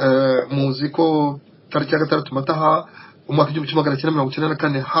 Muzi ko tariki ya 6 Mata umwaka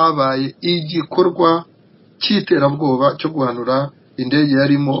 1994 habaye igikorwa cy'iterabwoba cyo guhanura indege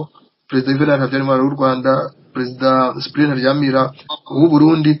yarimo Perezida Juvenal Habyarimana w'u Rwanda, Perezida Cyprien Ryamira w'u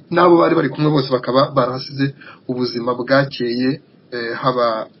Burundi, nabo bari bari kumwe bose bakaba barahasize ubuzima. Bwakeye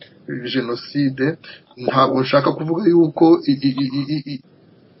haba Jenoside. Ntabwo nshaka kuvuga yuko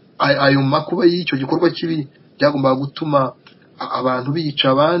ayo makuba y'icyo gikorwa kibi byagombaga gutuma abantu bica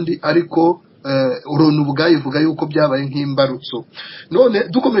abandi, ariko uruntu ubwayo ivuga yuko byabaye nk'imbarutso. None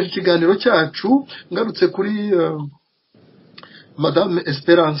dukomeje ikiganiro cyacu, ngarutse kuri Madame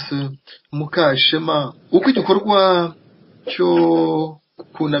Esperance Mukashema, uko igikorwa cyo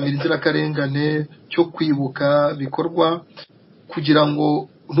kunamira inzirakarengane cyo kwibuka bikorwa kugira ngo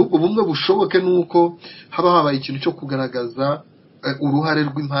n'ubwo bumwe bushoboke, nuko haba habaye ikintu cyo kugaragaza uruhare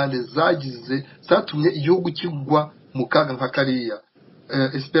rw'impande zatumye igihugu kigwa mu kaga nka kariya.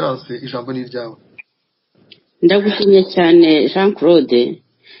 Esperance, ijambo ni iryawe. Ndagushimye cyane Jean-Claude,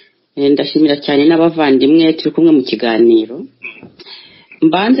 ndashimira cyane n'abavandimwe turi kumwe mu kiganiro.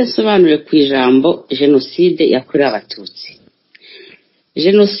 Mbanze sobanure ku ijambo Jenoside yakorewe Abatutsi.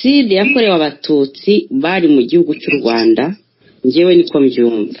 Jenoside yakorewe Abatutsi bari mu gihugu cy'u Rwanda, njyewe niko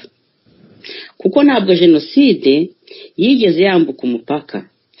mbyumva, kuko ntabwo Jenoside yigeze yambuka umupaka.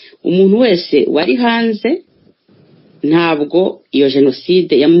 Umuntu wese wari hanze ntabwo iyo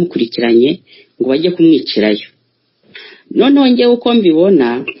Jenoside yamukurikiranye ngo bajye kumwicirayo. Noneho njyewe uko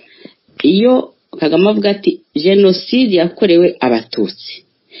mbibona, iyo Kagame avuga ati Jenoside yakorewe Abatutsi,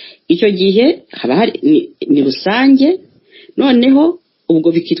 icyo gihe haba hari ni rusange. Noneho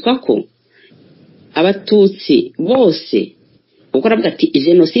ubwo bikitwa ko Abatutsi bose uko aravuga ati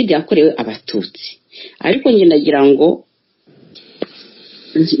Jenoside yakorewe Abatutsi. Ariko njye ndagira ngo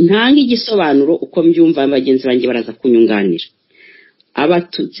ntange igisobanuro uko mbyumva, abagenzi banjye baraza kunyunganira.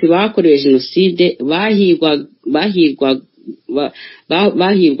 Abatutsi bakorewe Jenoside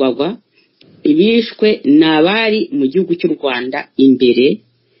bahirwaga ibishwe n'abari mu gihugu cy'u Rwanda imbere,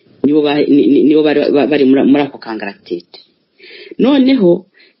 nibo bari muri ako kangaratete. Noneho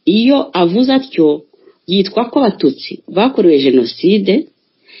iyo avuze atyo yitwa ko Abatutsi bakorewe Jenoside,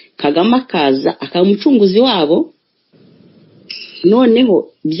 Kagame akaza akaba umucunguzi wabo. Noneho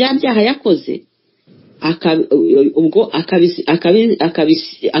bya byaha yakoze ubwo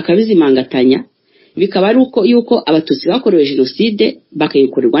akabizimangatanya, bikaba ari uko yuko Abatutsi bakorewe Jenoside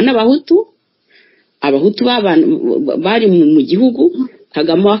bakayikorerwa n'Abahutu. Abahutu bari mu gihugu,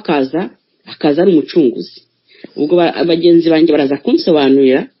 Kagame akaza ari umucunguzi. Ubwo abagenzi banjye baraza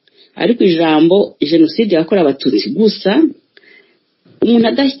kunsobanurira, ariko ijambo Jenoside yakorewe Abatutsi gusa umuntu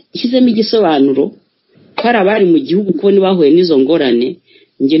adashyizemo igisobanuro ko ari abari mu gihugu ko bahuye n'izo ngorane,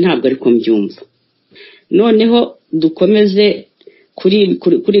 njye ntabwo ariko mbyumva. Noneho dukomeze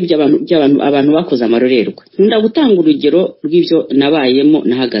kuri ibyo abantu bakoze amarorerwa. Nkunda gutanga urugero rw'ibyo nabayemo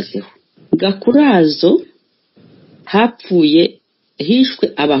nahagazeho. Gakurazo hapfuye hishwe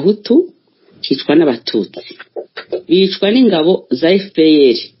Abahutu, hicwa n'Abatutsi, bicwa n'ingabo za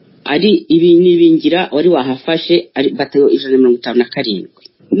FPR. ari ibingira wari wahafashe ari batayo 157.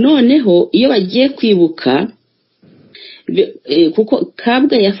 Noneho iyo bagiye kwibuka kuko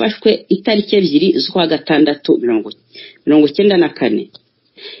Kabwa yafashwe itariki 2 z'ukwa gatandatu 1994.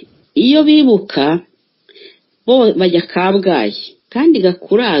 Iyo bibuka bo bajya Kabgayi kandi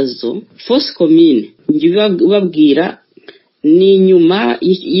Gakurazo Fosse Commune ngi babwira ni nyuma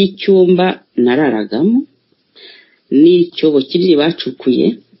y'icyumba nararagamo n'icyobo kinini bacukuye,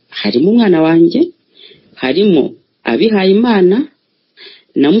 harimo umwana wanjye, harimo abihaye Imana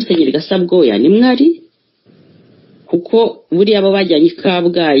na Musenyeri Gasabwoya ni mwari, kuko buri abo bajyanye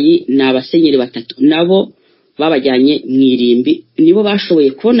Kabgayi ni abasenyeri 3 nabo babajyanye mwirimbi, nibo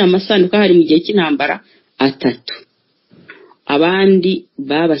bashoboye kubona amasanduka hari mu gihe cy'intambara 3. Abandi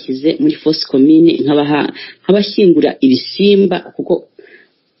babashyize muri Fosse Commune nk'abashyingura ibisimba kuko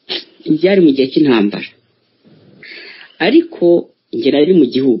byari mu gihe cy'intambara. Ariko ngera ari mu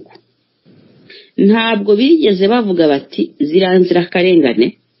gihugu ntabwo bigeze bavuga bati ziranzira karengane,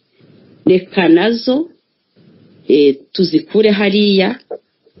 reka nazo tuzikure hariya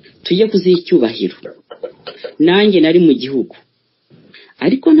tujye kuzicyubahiro. Nanjye nari mu gihugu,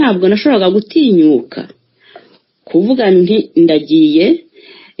 ariko ntabwo nashoboraga gutinyuka kuvuga nti ndagiye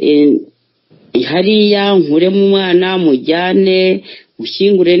hariya nkure mu mwana mujyane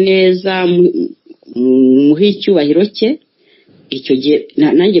mushyingure neza muhe icyubahiro cye. Icyo gihe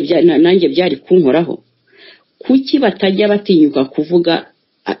nanjye byari kunkoraho. Kuki batajya batinyuka kuvuga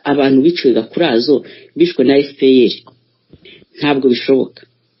abantu biciwe Gakurazo bishwe na FPR? Ntabwo bishoboka.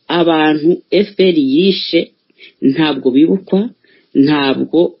 Abantu FPR yishe ntabwo bibukwa,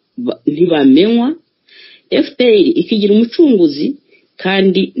 ntabwo ntibamenywa. FPR ikigira umucunguzi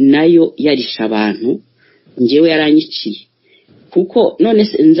kandi nayo yarisha abantu, ngewe yaranyiciye. Kuko none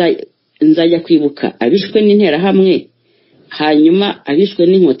nzajya kwibuka abishwe n'intera hamwe, hanyuma abishwe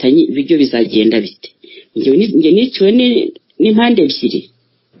n'inkotanyi bijyo bizagenda bite? Nge niciwe n'impande ebyiri.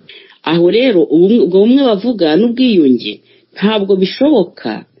 Aho rero ubwo bumwe bavuga n'ubwiyunge ntabwo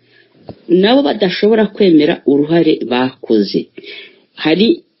bishoboka, nabo badashobora kwemera uruhare bakoze. Hari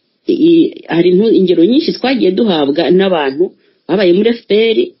ingero nyinshi twagiye duhabwa n'abantu babaye muri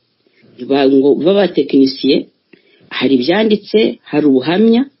FPR ngo b'abatekinisiye, hari byanditse, hari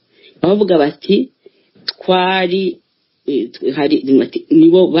ubuhamya bavuga bati twari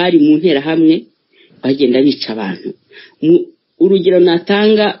nibo bari mu ntera hamwe bagenda bica abantu. Urugero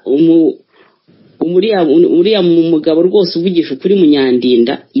natanga uriya mugabo rwose uvugisha kuri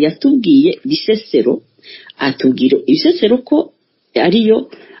Munyandinda yatubwiye Bisesero, atubwira Bisesero ko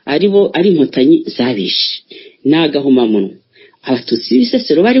ari inkotanyi zabishe n'agahomamunwa. Abatutsi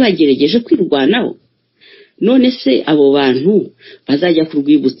b'Ibisesero bari bagerageje kwirwanaho. None se abo bantu bazajya ku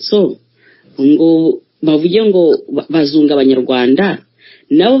rwibutso ngo bavuge ngo bazunga Abanyarwanda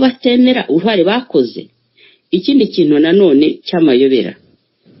nabo batemera uruhare bakoze? Ikindi kintu nanone cy'amayobera,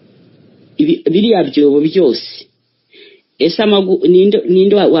 biriya byobo byose, ese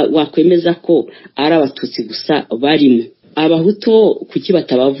ninde wakwemeza ko ari Abatutsi gusa barimo? Abahutu kuki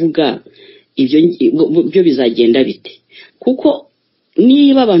batabavuga? Ibyo bizagenda bite? Kuko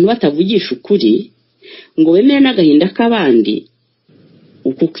niba abantu batavugisha ukuri ngo bemere n'agahinda k'abandi,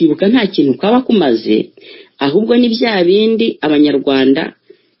 uku kwibuka nta kintu kaba kumaze, ahubwo ni bya bindi Abanyarwanda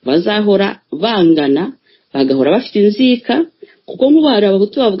bazahora bangana, bagahora bafite inzika. Kuko nk'ubu hari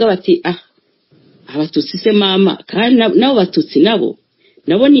Abahutu bavuga bati Abatutsi se mama, kandi nabo Batutsi nabo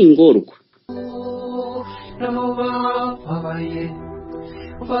ni ingorwa.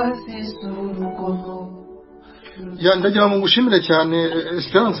 Ndagira ngo ngushimire cyane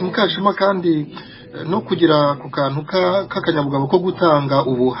Esperance Mukashema, kandi no kugira ku kantu k'akanyabugabo ko gutanga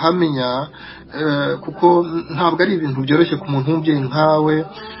ubuhamya, kuko ntabwo ari ibintu byoroshye ku muntu w'umubyeyi nkawe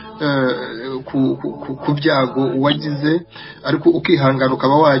ku byago wagize, ariko ukihangana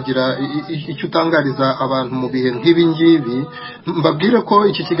ukaba wagira icyo utangariza abantu mu bihe nk'ibi ngibi. Mbabwire ko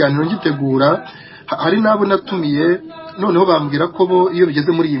iki kiganiro ngitegura hari n'abo natumiye, noneho bambwira ko bo iyo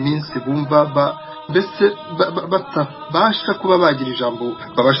bigeze muri iyi minsi bumva mbese batabasha kuba bagira ijambo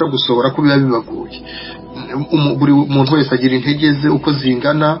babasha gusohora ko biba bibagoye. Buri muntu wese agira intege ze uko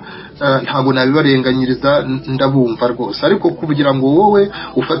zingana, ntabwo nabibarenganyiriza, ndabumva rwose. Ariko kugira ngo wowe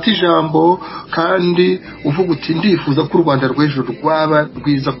ufate ijambo kandi uvuga uti ndifuza ko u Rwanda rw'ejo rwaba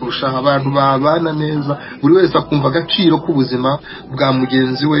rwiza kurusha, abantu babana neza, buri wese akumva agaciro k'ubuzima bwa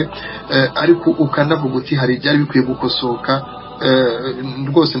mugenzi we, ariko ukanavuga uti hari ibyari bikwiye gukosoka,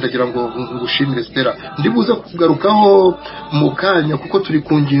 rwose ndagira ngo ngushimire Stella ndibuze kugarukaho mu kanya kuko turi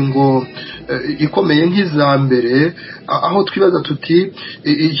ku ngingo ikomeye nk'iza mbere aho twibaza tuti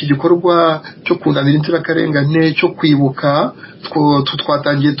iki gikorwa cyo kunamira inzirakarengane cyo kwibuka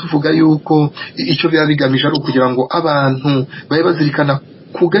twatangiye tuvuga yuko icyo biba bigamije ari ukugira ngo abantu babe bazirikana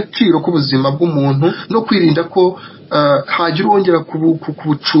ku gaciro k'ubuzima bw'umuntu no kwirinda ko hagira uwongera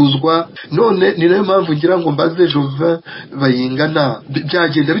kubucuzwa none ni nayo mpamvu ngira ngo mbaze Jovin Bayingana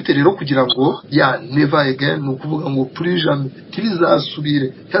byagenda bite rero kugira ngo never again ni ukuvuga ngo plus jamais ntibizasubire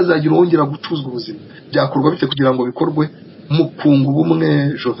hazagira uwongera gucuzwa ubuzima byakorwa bite kugira ngo bikorwe mu kunga ubumwe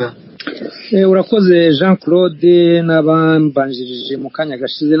Jovin? Urakoze Jean-Claude n'abambanjirije mu kanya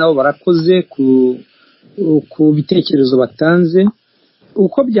gashize nabo barakoze ku bitekerezo batanze.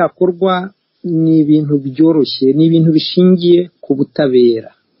 Uko byakorwa ni ibintu byoroshye, ni ibintu bishingiye ku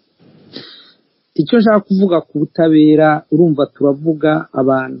butabera. Icyo nshaka kuvuga ku butabera, urumva turavuga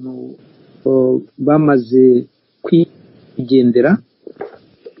abantu bamaze kwigendera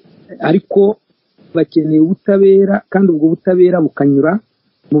ariko bakeneye ubutabera kandi ubwo butabera bukanyura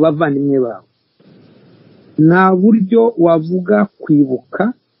mu bavandimwe babo. Nta buryo wavuga kwibuka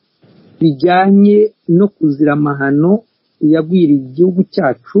bijyanye no kuzira amahano yagwiriye igihugu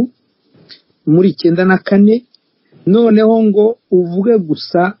cyacu muri 94 noneho ngo uvuge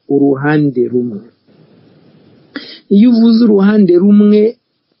gusa uruhande rumwe. Iyo uvuze uruhande rumwe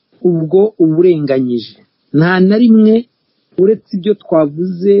ubwo uburenganyije. Nta na rimwe uretse ibyo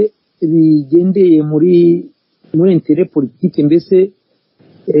twavuze bigendeye muri intere politike mbese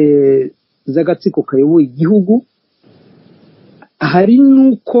z'agatsiko kayoboye igihugu, hari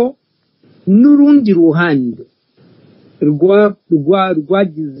nuko n'urundi ruhande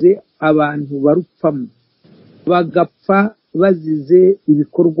rwagize abantu barupfamo bagapfa bazize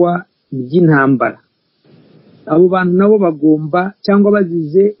ibikorwa by'intambara. Abo bantu nabo bagomba cyangwa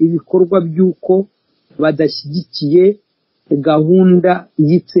bazize ibikorwa by'uko badashyigikiye gahunda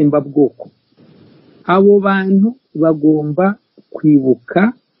y'itsembabwoko. Abo bantu bagomba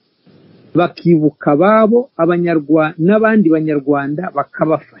kwibuka, bakibuka babo n'abandi banyarwanda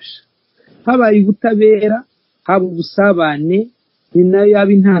bakabafasha. Habaye ubutabera, haba ubusabane, ni nayo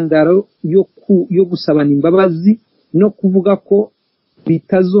yaba intandaro yo gusabana imbabazi no kuvuga ko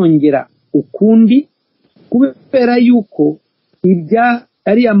bitazongera ukundi, kubera yuko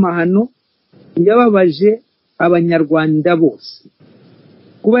ari amahano yababaje abanyarwanda bose.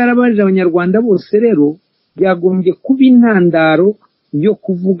 Kuba yarabaje abanyarwanda bose rero byagombye kuba intandaro yo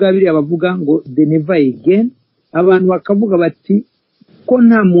kuvuga biriya bavuga ngo the never again. Abantu bakavuga bati ko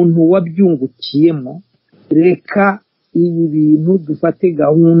nta muntu wabyungukiyemo, reka ibi bintu dufate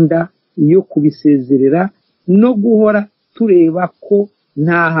gahunda yo kubisezerera no guhora tureba ko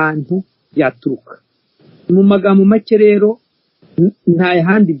nta hantu byaturuka. Mu magambo make rero nta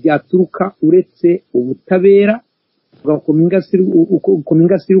handi byaturuka uretse ubutabera.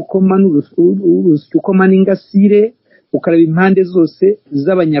 Ukoma n'ingasire ukareba impande zose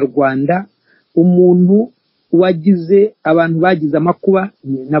z'abanyarwanda. Umuntu wagize abantu bagize amakuba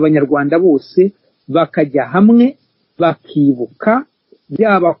n'abanyarwanda bose bakajya hamwe bakibuka,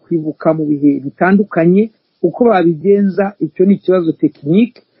 byaba kwibuka mu bihe bitandukanye. Uko babigenza icyo ni ikibazo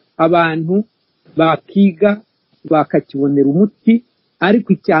tekinike abantu bakiga bakakibonera umuti,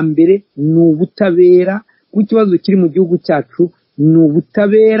 ariko icya mbere ni ubutabera. Kuko ikibazo kiri mu gihugu cyacu ni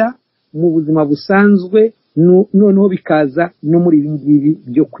ubutabera mu buzima busanzwe, noneho bikaza no muri ibi ngibi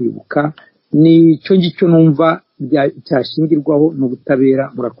byo kwibuka. Ni icyo ngicyo numva cyashingirwaho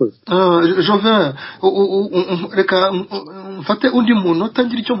n'ubutabera. Murakoze. Jovin, reka mfate undi muntu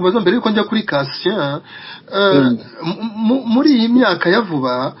utangira icyo kubaza mbere yuko njya kuri Cassien. Muri iyi myaka ya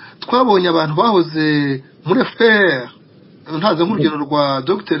vuba twabonye abantu bahoze muri FPR, ntaze nk'urugero rwa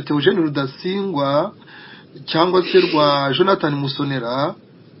Dr Theogene Rudasingwa cyangwa se rwa Jonathan Musonera.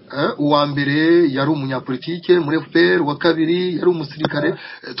 Uwa mbere yari umunyapolitike muri FPR, uwa kabiri yari umusirikare,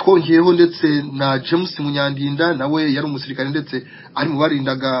 twongeyeho ndetse na James Munyandinda nawe yari umusirikare ndetse ari mu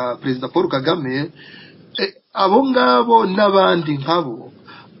barindaga Perezida Paul Kagame. Abo ngabo n'abandi nkabo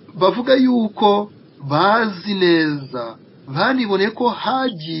bavuga yuko bazi neza, baniboneye ko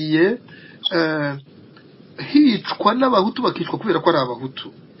hagiye hicwa n'abahutu bakicwa kubera ko ari abahutu.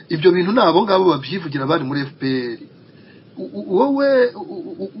 Ibyo bintu nabo ngabo babyivugira bari muri FPR. Wowe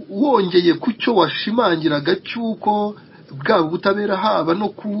wongeye ku cyo washimangiraga cy'uko bwaba ubutabera haba no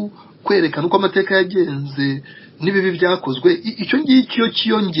kwerekana uko amateka yagenze n'ibibi byakozwe, icyo ngicyo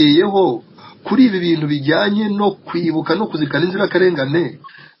kiyongeyeho kuri ibi bintu bijyanye no kwibuka no kuzirikana inzirakarengane,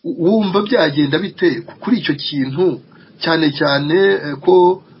 wumva byagenda bite kuri icyo kintu, cyane cyane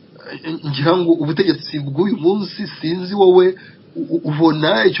ko ngira ngo ubutegetsi bw'uyu munsi sinzi wowe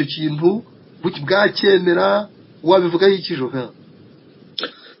ubona icyo kintu bwacyemera wabivuga y'iki Joven?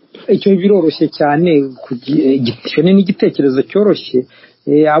 Icyo biroroshye cyane, icyo ni igitekerezo cyoroshye.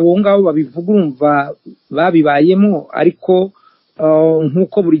 Abo ngabo babivuga urumva babibayemo, ariko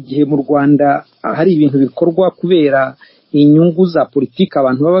nk'uko buri gihe mu Rwanda hari ibintu bikorwa kubera inyungu za politiki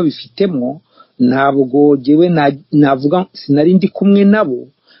abantu baba bifitemo, ntabwo jewe navuga sinari ndi kumwe nabo,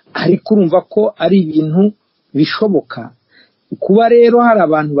 ariko urumva ko ari ibintu bishoboka. Kuba rero hari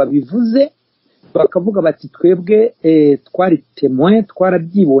abantu babivuze bakavuga bati twebwe twari témoin,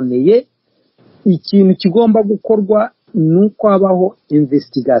 twarabyiboneye, ikintu kigomba gukorwa nuko habaho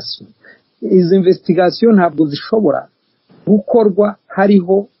investigation. Izo investigation ntabwo zishobora gukorwa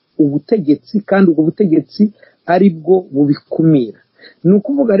hariho ubutegetsi, kandi ubwo butegetsi ari bwo bubikumira. Ni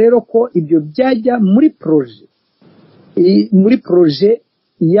ukuvuga rero ko ibyo byajya muri projet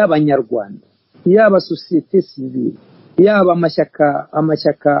y'abanyarwanda, yaba société civile, yaba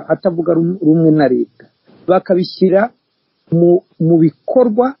amashyaka atavuga rumwe na leta, bakabishyira mu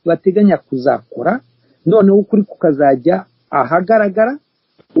bikorwa bateganya kuzakora. Noneho ukuri kukazajya ahagaragara,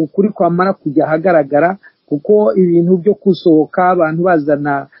 ukuri kwamara kujya ahagaragara, kuko ibintu byo kusohoka abantu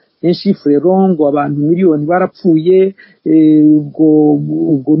bazana chiffre rongo, abantu miliyoni barapfuye,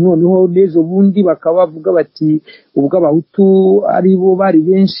 ubwo noneho n'ejo bundi bakaba bavuga bati ubwo abahutu ari bo bari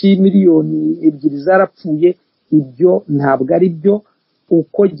benshi, miliyoni 2 zarapfuye. Ibyo ntabwo ari byo.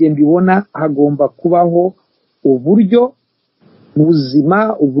 Uko nge mbibona, hagomba kubaho uburyo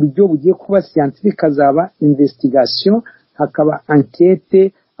buzima, uburyo bugiye kuba scientifique, hazaba investigation, hakaba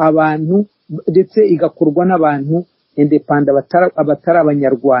enquête, abantu ndetse igakorwa n'abantu independent abatari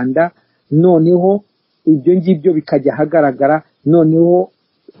abanyarwanda. Noneho ibyo ngibyo bikajya hagaragara, noneho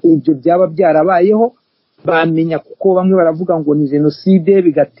ibyo byaba byarabayeho bamenya, kuko bamwe baravuga ngo ni Jenoside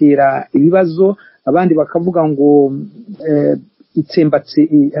bigatera ibibazo, abandi bakavuga ngo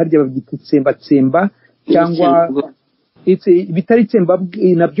harya babyita itsembatsemba, cyangwa bitari itsemba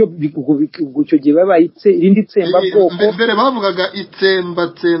nabyo icyo gihe babayitse irindi tsemba bwoko. Mbere bavugaga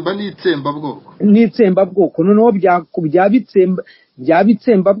itsembatsemba n'itsembabwoko. N'itsembabwoko, noneho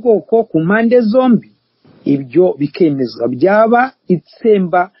byabitsemba bwoko ku mpande zombi, ibyo bikemezwa byaba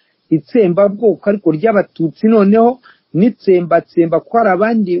itsemba bwoko ariko ry'abatutsi, noneho n'itsembatsemba ko hari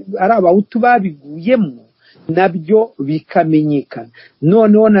abandi ari abahutu babiguyemo, nabyo bikamenyekana.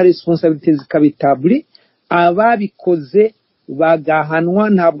 Noneho na responsabilité zikabitabli, ababikoze bagahanwa.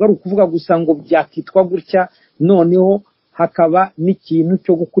 Ntabwo ari ukuvuga gusa ngo byakitwa gutya, noneho hakaba n'ikintu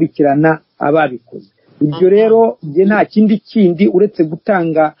cyo gukurikirana ababikoze. Ibyo rero bye nta kindi uretse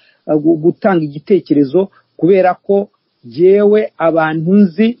gutanga igitekerezo, kubera ko jewe abantu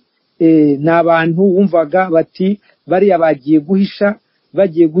nzi n'abantu wumvaga bati bariya bagiye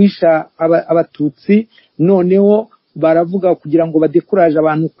guhisha abatutsi, noneho baravuga kugira ngo badekuraje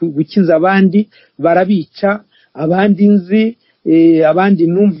abantu gukiza abandi, barabica. Abandi nzi, abandi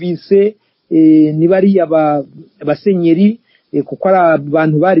numvise ni bariya basenyeri, kuko ari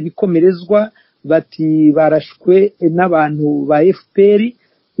abantu bari bikomerezwa, bati barashwe n'abantu ba FPR.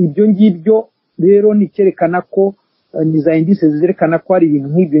 Ibyo ngibyo rero nikerekana ko ni za indice zerekana ko ari ibintu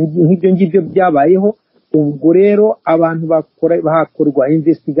nk'ibyo ngibyo byabayeho. Ubwo rero abantu bahakorwa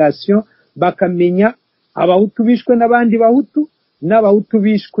investigation, bakamenya abahutu bishwe n'abandi bahutu, n'abahutu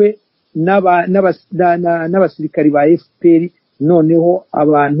bishwe n'abasirikari ba FPR, noneho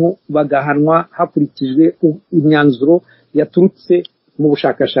abantu bagahanwa hakurikijwe imyanzuro yaturutse mu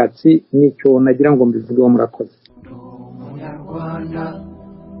bushakashatsi. Nicyo nagira ngo mbivugeho. Murakoze. Umunyarwanda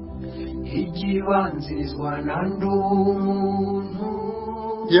igibanzirizwa na ndumuntu.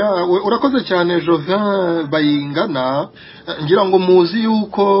 Urakoze cyane Joven Bayingana. Ngira ngo muzi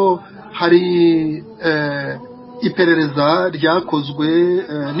yuko hari iperereza ryakozwe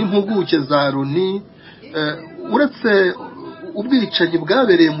n'impuguke za Loni, uretse ubwicanyi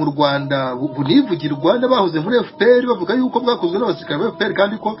bwabereye mu Rwanda bunivugirwa n'abahoze muri FPR, bavuga yuko bwakozwe n'abasirikare ba FPR,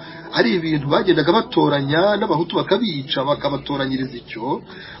 kandi ko ari ibintu bagendaga batoranya n'abahutu bakabica bakabatoranyiriza icyo.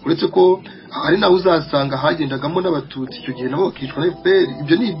 Uretse ko ari naho uzasanga hagendagamo n'abatutsi icyo gihe nabo bakicwa na FPR.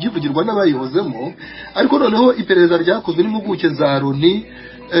 Ibyo ni ibyivugirwa n'abayihozemo. Ariko noneho iperereza ryakozwe n'impuguke za Loni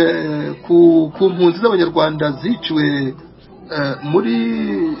ku mpunzi z'abanyarwanda ziciwe muri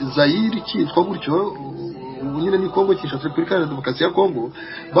Zaire, cyitwa gutyo ubu nyine ni Kongo Kinshasa, Repubulika ya Demokarasi ya Kongo.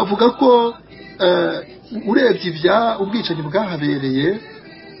 Bavuga ko urebye ubwicanyi bwahabereye,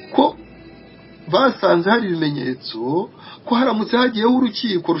 ko basanze hari ibimenyetso ko haramutse hagiyeho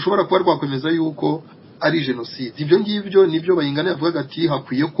urukiko rushobora kuba rwakwemeza yuko ari jenoside. Ibyo ngibyo nibyo Bayingana yavugaga ati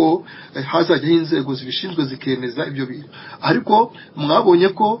hakwiye ko hazajyaho inzego zibishinzwe zikemeza ibyo bintu. Ariko mwabonye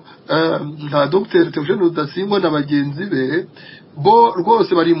ko nka Dr. Theogene Rudasingwa na bagenzi be bo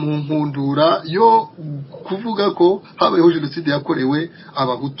rwose bari mu nkundura yo kuvuga ko habayeho jenoside yakorewe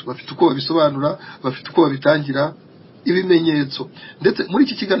abahutu. Bafite uko babisobanura, bafite uko babitangira ibimenyetso. Ndetse muri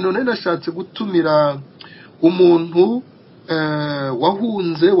iki kiganiro nari nashatse gutumira umuntu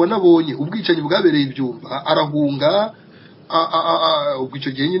wahunze wanabonye ubwicanyi bwabereye ibyumba, arahunga ubwo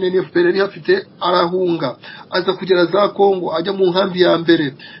icyo gihe nyine ni FPR yari hafite, arahunga aza kugera za Kongo, ajya mu nkambi ya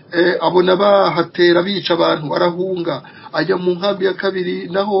mbere, abona bahatera bica abantu, arahunga ajya mu nkambi ya kabiri,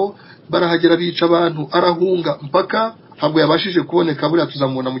 naho barahagera bica abantu, arahunga mpaka ntabwo yabashije kuboneka. Buriya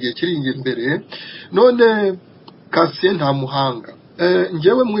tuzamubona mu gihe kiri imbere. None Kasien Ntamuhanga,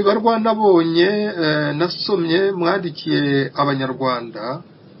 njyewe mu ibarwa nabonye nasomye mwandikiye Abanyarwanda,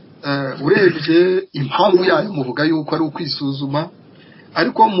 urebye impamvu yayo muvuga yuko ari ukwisuzuma,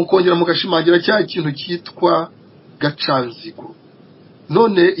 ariko mukongera mugashimangira cya kintu cyitwa gacanzigo.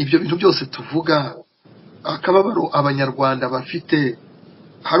 None ibyo bintu byose tuvuga, akababaro Abanyarwanda bafite,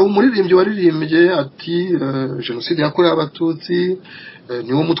 hari umuririmbyi waririmbye ati jenoside yakorewe Abatutsi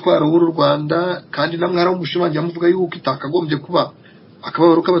niwo mutwaro w'u Rwanda, kandi namwe aramushimangira muvuga yuko itakagombye kuba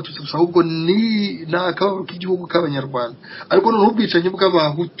akababaro k'Abatutsi gusa, ahubwo ni akababaro k'igihugu k'Abanyarwanda. Ariko none ubwicanyi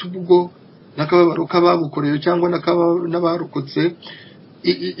bw'Abahutu bwo n'akababaro k'ababukorewe cyangwa n'abarokotse,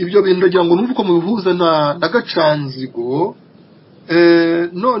 ibyo bintu ndagira ngo numve ko mubihuza na gacanzigo.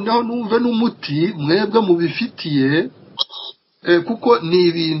 Noneho numve n'umuti mwebwe mubifitiye, kuko ni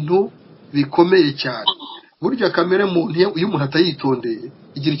ibintu bikomeye cyane. Burya kamere muntu iyo umuntu atayitondeye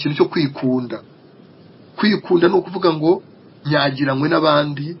igira ikintu cyo kwikunda. Kwikunda ni ukuvuga ngo nyagiranywe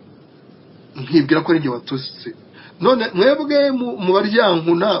n'abandi, nkibwira ko ari njye watose. None mwebwe mu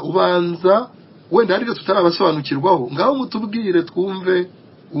baryankuna ubanza wenda hari ibyo tutarabasobanukirwaho, ngaho mutubwire twumve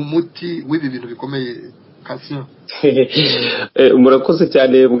umuti w'ibi bintu bikomeye. Kasien murakoze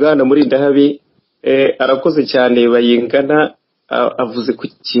cyane Bwana Mulindahabi. Arakoze cyane Bayingana, avuze ku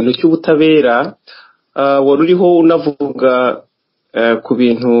kintu cy'ubutabera, wari uriho unavuga ku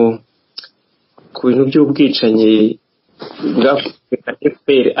bintu by'ubwicanyi bwa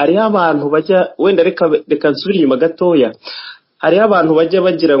FPR. Hariho abantu bajya wenda reka nsubire inyuma gatoya, hariho abantu bajya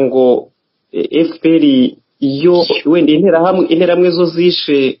bagira ngo FPR iyo wenda interahamwe zo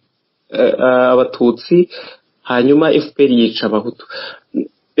zishe Abatutsi hanyuma FPR yica Abahutu.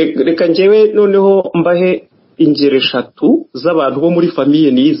 Reka njyewe noneho mbahe ingero 3 z'abantu bo muri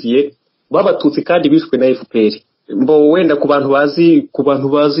famiye niziye b'Abatutsi kandi bishwe na FPR. Mbo wenda ku bantu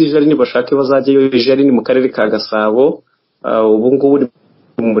bazi Jari nibashake bazajyayo. Jari ni mu karere ka Gasabo, ubu ngubu ni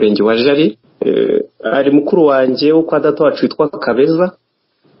mu murenge wa Jari. Ari mukuru wanjye wo kwa data wacu witwa Kabeza.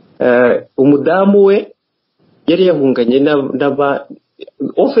 Umudamu we yari yahunganye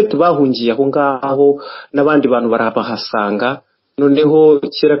ofete bahungiye aho ngaho, n'abandi bantu barabahasanga. Noneho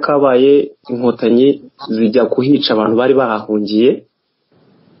kera kabaye inkotanyi zijya kuhica abantu bari bahahungiye.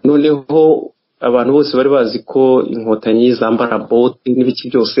 Noneho abantu bose bari bazi ko inkotanyi zambara bote n'ibiki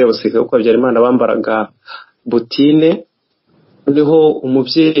byose, abasirikare ko Habyarimana bambaraga botine. Noneho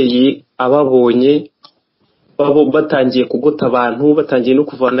umubyeyi ababonye batangiye kugota abantu, batangiye no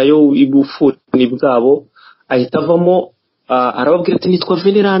kuvanayo ibufuni bwabo, ahita avamo arababwira ati nitwa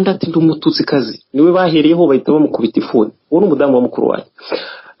Veneranda, ati ndi Umututsikazi. Niwe bahereyeho bahita bamukubita ifuni. Uwo ni umudamu wa mukuru wanjye.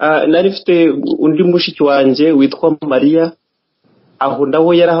 Nari mfite undi mushiki wanjye witwa Maria, aho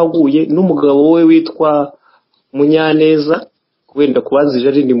ndaho yarahaguye n'umugabo we witwa Munyaneza. Wenda kubanza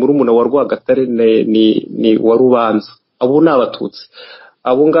Jari ni murumuna wa Rwagatare ni wa Rubanza. Abo ni Abatutsi.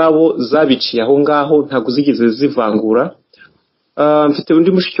 Abo ngabo zabiciye aho ngaho, ntago zigeze zivangura. Mfite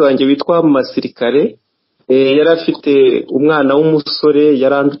undi mushiki wanjye witwa Masirikare, yari afite umwana w'umusore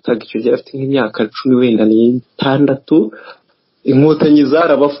yarandutaga icyo gihe, afite nk'imyaka 10 wenda ni 6. Inkotanyi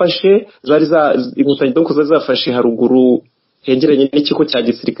zarabafashe, inkotanyi donc zafashe haruguru hegeranye n'ikigo cya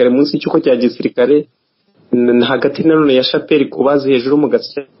gisirikare, munsi y'icyo cya gisirikare hagati nanone ya Chapelle kubazi hejuru mu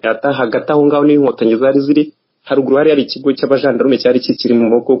Gasyata. Hagati aho ngaho n'inkotanyi zari ziri haruguru hari ikigo cy'abajandarume cyari kikiri mu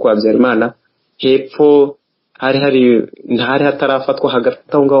maboko kwa Habyarimana. Hepfo hari hatarafatwa, hagati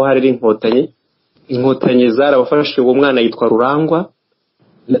aho ngaho hari inkotanyi zarabafashe. Uwo mwana yitwa Rurangwa.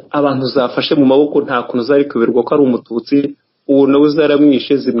 Abantu zafashe mu maboko nta kuntu zari kuberwa ko ari Umututsi. Uwo nawe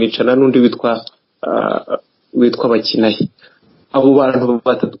zaramwishe, zimwicana n'undi witwa Bakinahi. Abo bantu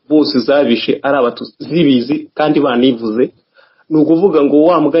batatu bose zabishe ari Abatutsi zibizi kandi banivuze. Ni ukuvuga ngo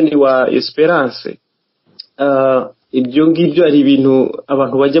wa mugani wa Esperance, ibyo ngibyo ari ibintu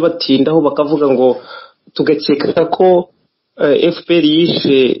abantu bajya batindaho bakavuga ngo tugakeka ko FPR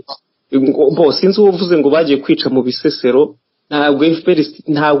yishe bo sinzi uvuze ngo bagiye kwica mu bisesero ntabwo FPR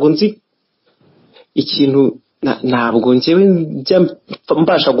ntabwo nzi ikintu ntabwo njyewe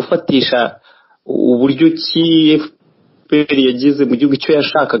mbasha gufatisha uburyo ki FPR yagize mu gihugu icyo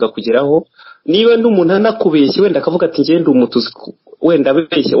yashakaga kugeraho. Niba n'umuntu anakubeshye wenda akavuga ati ngende umutuzi wenda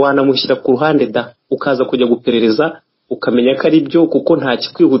abeshye wanamushyira ku ruhande da ukaza kujya guperereza ukamenya ko ari byo kuko nta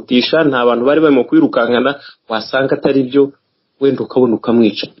kikwihutisha nta bantu bari barimo kwirukankana wasanga atari byo wenda ukabona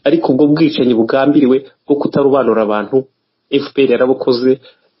ukamwica. Ariko ubwo bwicanyi bugambiriwe bwo kutarobanura abantu FPR yarabukoze,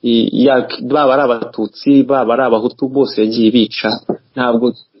 baba ari abatutsi baba ari abahutu bose yagiye bica.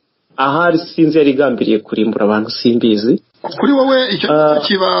 Ntabwo ahari sinzi yari igambiriye kurimbura abantu simbizi. Kuri wowe icyo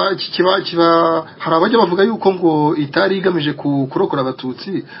kiba hari abajya bavuga yuko ngo itari igamije kurokora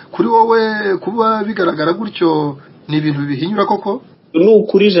abatutsi. Kuri wowe kuba bigaragara gutyo ni ibintu bihinyura koko? Ni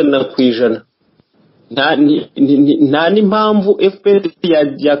ukuri 100%. Nta n'impamvu FPR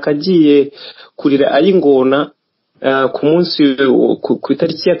yakagiye kurira ayingona ku munsi ku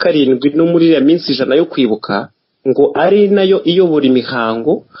itariki ya 7 no muri ya minsi 100 yo kwibuka ngo ari nayo iyobora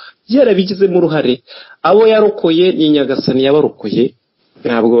imihango yarabigizemo uruhare. Abo yarokoye ni Nyagasani yabarokoye,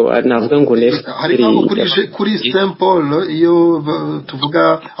 ntabwo navuga ngo hari abo kuri Saint Paul iyo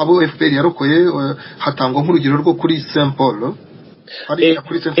tuvuga abo FPR yarokoye hatangwa nk'urugero rwo kuri Saint Paul. Hari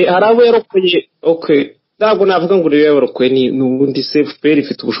abo yarokoye. Okay, ntabwo navuga ngo rero yabarokoye ni ubundi FPR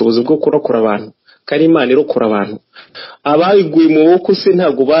ifite ubushobozi bwo kurokora abantu kandi Imana irokora abantu. Abayiguye mu boko se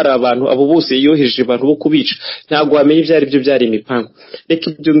ntabwo bari abantu, abo bose yoheje abantu bo kubica. Ntabwo wamenye ibyari byo byari imipango.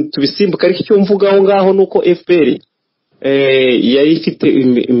 Reka ibyo tubisimbuka. Ariko icyo mvuga aho ngaho nuko FPR yari ifite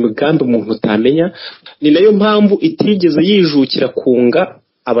imigambi umuntu utamenya. Ni nayo mpamvu itigeze yijukira kunga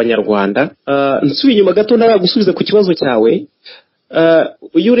abanyarwanda. Nsubiye inyuma gato naragusubiza ku kibazo cyawe.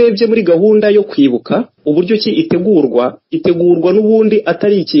 Iyo urebye muri gahunda yo kwibuka uburyo ki itegurwa n'ubundi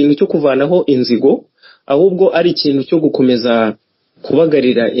atari ikintu cyo kuvanaho inzigo, ahubwo ari ikintu cyo gukomeza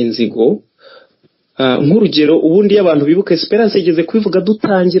kubagarira inzigo. Nk'urugero ubundi y'abantu bibuka Esperance igeze kwivuga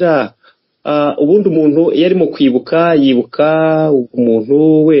dutangira, ubundi umuntu yarimo kwibuka yibuka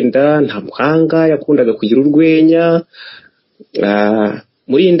umuntu wenda Ntamuhanga yakundaga kugira urwenya,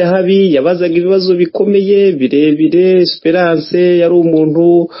 Mulindahabi yabazaga ibibazo bikomeye birebire. Esperance yari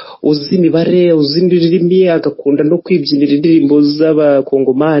umuntu uzi imibare uzi indimi agakunda no kwibyinira indirimbo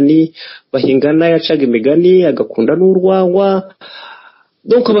z'abakongomani. Bayingana yacaga imigani agakunda n'urwangwa.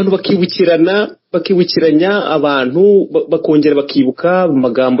 Donc abantu bakibukiranya abantu bakongera bakibuka mu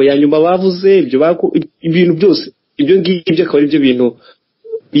magambo ya nyuma bavuze ibintu byose ibyo ngibyo akaba ari byo bintu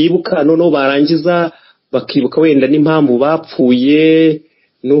bibuka. Noneho barangiza bakibuka wenda n'impamvu bapfuye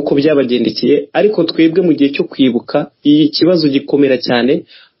nuko byabagendekeye. Ariko twebwe mu gihe cyo kwibuka iyi kibazo gikomera cyane.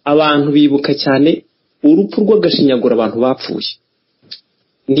 Abantu bibuka cyane urupfu rw'agashinyagura abantu bapfuye.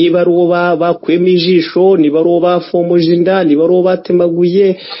 Niba ari uwo bakwema ijisho, niba ari uwo bafomoje inda, niba ari uwo batemaguye,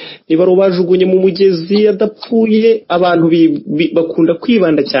 niba ari uwo bajugunye mu mugezi adapfuye. Abantu bakunda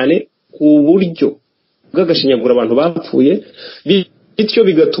kwibanda cyane ku buryo bw'agashinyagura abantu bapfuye, bityo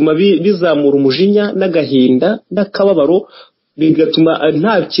bigatuma bizamura umujinya n'agahinda n'akababaro, bigatuma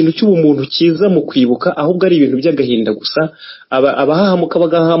nta kintu cy'ubumuntu kiza mu kwibuka, ahubwo ari ibintu by'agahinda gusa. Abahahamuka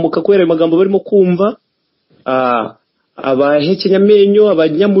bagahamuka kubera amagambo barimo kumva, abahekenya amenyo,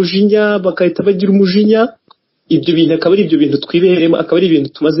 abanyamujinya bakahita bagira umujinya. Ibyo bintu akaba ari ibyo bintu twiberemo, akaba ari ibintu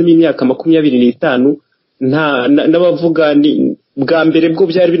tumazemo imyaka 25. N'abavuga ni bwa mbere bwo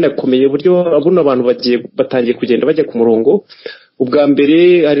byari binakomeye buryo abuna abantu batangiye kugenda bajya ku murongo. Ubwa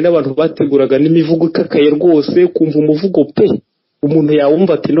mbere hari n'abantu bateguraga n'imivugo ikakaye rwose, kumva umuvugo pe umuntu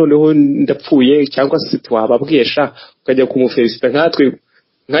yawumva ati noneho ndapfuye, cyangwa se wababwesha ukajya kumufelicita.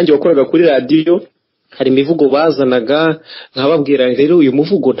 Nkanjye wakoraga kuri radio, hari imivugo bazanaga nkababwira rero uyu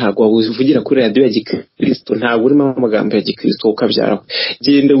muvugo ntago wavugira kuri radio ya Gikristo, ntago urimo amagambo ya Gikristo ukabyaraho.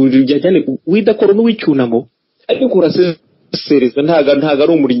 Genda ujyane widakora n'wicyunamo, ariko urasereza ntago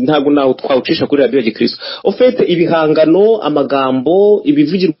ari umuri, ntago naho twawucisha kuri radio ya Gikristo. Ofete ibihangano amagambo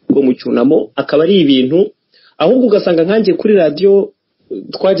ibivugirwa mu cyunamo akaba ari ibintu, ahubwo ugasanga nkanjye kuri radio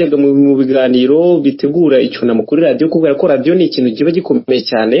twajyaga mu biganiro bitegura icyunamo kuri radio, kubera ko radio ni ikintu kiba gikomeye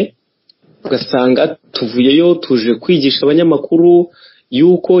cyane. Ugasanga tuvuyeyo tuje kwigisha abanyamakuru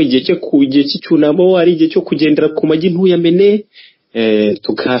yuko igihe cy'icyunamo ari igihe cyo kugendera ku magi ntuyamene,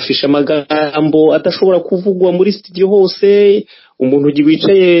 tukafisha amagambo adashobora kuvugwa muri studio hose. Umuntu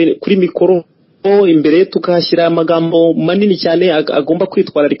wicaye kuri mikoro imbere tukahashyira amagambo manini cyane agomba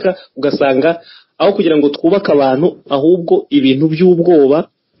kwitwararika. Ugasanga aho kugira ngo twubake abantu, ahubwo ibintu by'ubwoba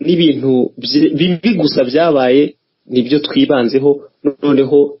n'ibintu bibi gusa byabaye nibyo twibanzeho.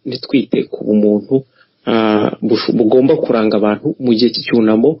 Noneho nitwite ku bumuntu bugomba kuranga abantu mu gihe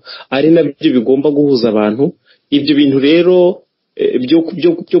cy'icyunamo, ari nabyo bigomba guhuza abantu. Ibyo bintu rero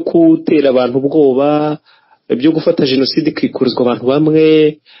byo gutera abantu ubwoba, byo gufata jenoside kwikurizwa abantu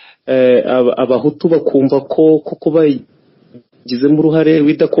bamwe, abahutu bakumva ko koko bagizemo uruhare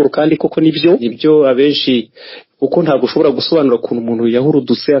widakoro, kandi koko nibyo abenshi, kuko ntabwo ushobora gusobanura ukuntu umuntu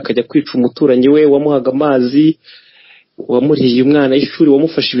yahurudutse akajya kwica umuturanyi we wamuhaga amazi, wamurihiye umwana y'ishuri,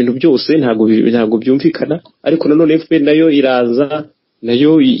 wamufashe ibintu byose, ntabwo byumvikana. Ariko nanone FPR nayo iraza,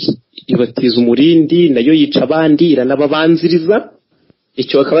 nayo ibatiza umurindi, nayo yica abandi, iranababanziriza.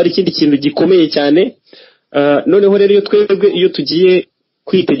 Icyo akaba ari ikindi kintu gikomeye cyane. Noneho rero iyo tugiye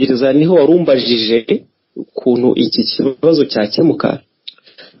kwitegereza, niho warumbajije ukuntu iki kibazo cyakemuka.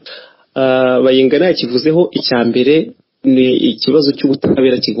 Bayingana yakivuzeho, icya mbere ni ikibazo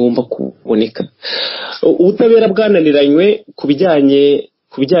cy'ubutabera kigomba kuboneka. Ubutabera bwananiranywe ku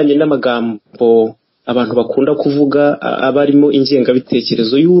bijyanye n'amagambo abantu bakunda kuvuga abarimo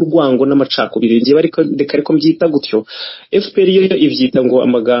ingengabitekerezo y'urwango n'amacakubiri. Ngiye ariko mbyita gutyo. FPR yo ibyita ngo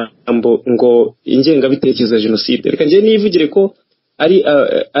amagambo ngo ingengabitekerezo ya jenoside. Reka ngiye nivugire ko ari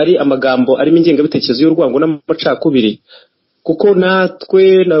amagambo arimo ingengabitekerezo y'urwango n'amacakubiri, kuko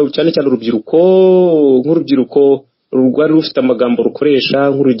natwe cyane cyane nk'urubyiruko rwari rufite amagambo rukoresha,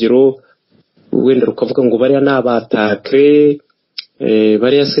 nk'urugero wenda rukavuga ngo bariya ni abatakre,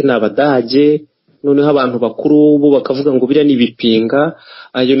 bariya se ni abadage, noneho abantu bakuru bo bakavuga ngo biriya ni ibipinga.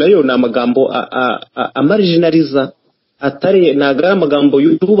 Ayo nayo ni amagambo amarijinariza, ntabwo ari amagambo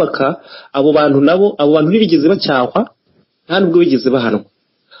yubaka. Abo bantu ntibigeze bacyahwa, nta nubwo bigeze bahanwa.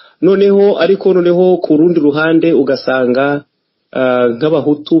 Noneho ku rundi ruhande ugasanga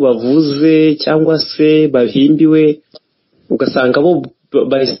nk'abahutu bavuze cyangwa se bahimbiwe, ugasanga bo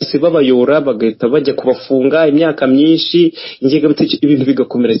bahise babayora, bagahita bajya kubafunga imyaka myinshi, ingengabitekerezo, ibintu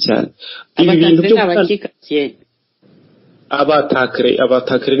bigakomera cyane. Ibi bintu byo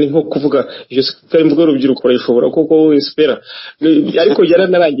abatakre ni nko kuvuga iyo sikari mvuga urubyiruko rishobora koko inspira, ariko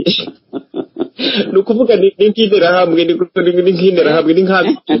yaranarangiye. Ni ukuvuga ni nk'interahamwe, ni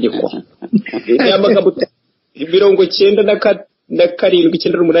nk'abitegekwa. Amagambo 97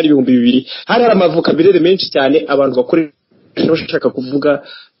 9,8,2000 hari amavuka birere menshi cyane abantu bakoresha bashaka kuvuga.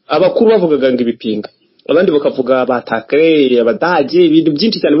 Abakuru bavugaga ngo ibipinga, abandi bakavuga abatakre, abadage, ibintu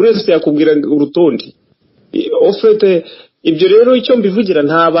byinshi cyane, buri wese yakubwira urutonde. Ofete ibyo rero icyo mbivugira,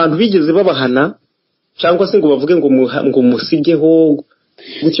 nta bantu bigeze babahana cyangwa se ngo bavuge ngo musigeho.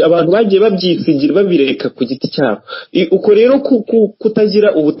 Abantu bagiye babyisigira, babireka ku giti cyabo. Uko rero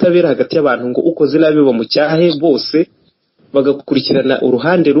kutagira ubutabera hagati y'abantu, ngo ukoze nabi bamucyahe bose bagakurikirana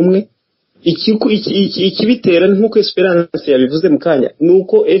uruhande rumwe. Ikibitera nk'uko Esperance yabivuze mu kanya,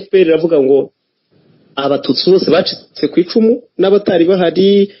 nuko FPR iravuga ngo abatutsi bose bacitse ku icumu n'abatari bahari.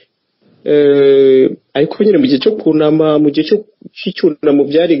 Ariko nyine mu gihe cyo kunama, mu gihe cy'icyunamo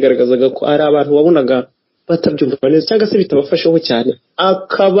byarigaragazaga ko ari abantu wabonaga batabyumva neza cyangwa se bitabafasheho cyane,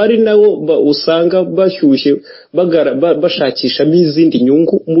 akaba ari nabo usanga bashyushye bashakishamo izindi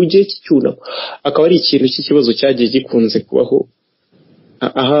nyungu mu gihe cy'icyunamo. Akaba ari ikintu cy'ikibazo cyagiye gikunze kubaho.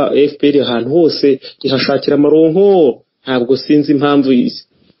 Aha FPR ahantu hose ihashakira amaronko. Ntabwo sinzi impamvu,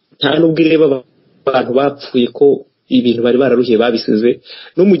 nta nubwo ireba abantu bapfuye ko ibintu bari bararuhiye babisize.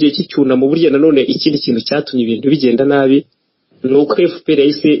 No mu gihe cy'icyunamo burya nanone ikindi kintu cyatumye ibintu bigenda nabi, nuko FPR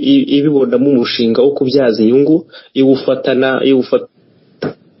yahise ibibonamo umushinga wo kubyaza inyungu,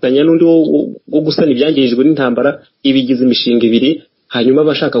 iwufatanya n'undi wo gusana ibyangirijwe n'intambara. Ibigize imishinga ibiri, hanyuma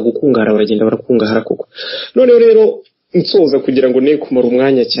abashaka gukungahara baragenda barakungahara koko. Noneho rero nsoza kugira ngo ne kumara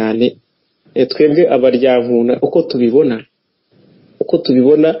umwanya cyane, twebwe abaryankuna uko tubibona,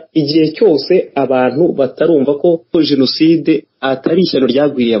 igihe cyose abantu batarumva ko jenoside atari ishyano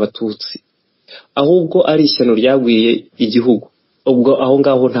ryagwiriye abatutsi, ahubwo ari ishyano ryagwiriye igihugu, ubwo aho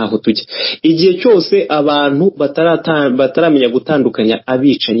ngaho ntaho tujya. Igihe cyose abantu bataramenya gutandukanya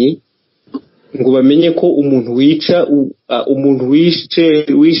abicanyi, ngo bamenye ko umuntu wishe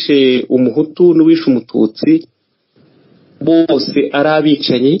umuhutu n'uwishe umututsi bose ari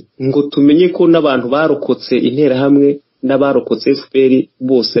abicanyi, ngo tumenye ko n'abantu barokotse interahamwe n'abarokotse FPR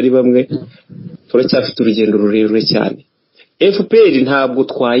bose ari bamwe, turacyafite urugendo rurerure cyane. FPR ntabwo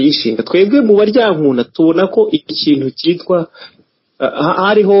twayishinga twebwe mu baryankuna. Tubona ko ikintu cyitwa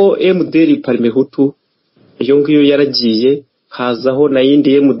hariho MDR Parmehutu, iyo ngiyo yaragiye, hazaho na yindi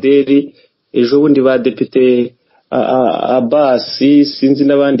MDR. Ejo bundi ba depite Abasi sinzi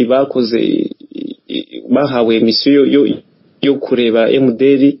n'abandi bahawe misiyo yo kureba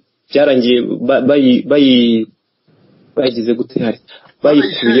MDR, byarangiye bayigize gute hari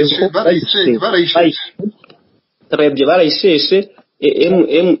barayikuyeho, barayisheshe.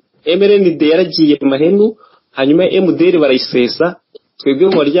 MRND yaragiye mu mahenu hanyuma MDR barayisesa twebwe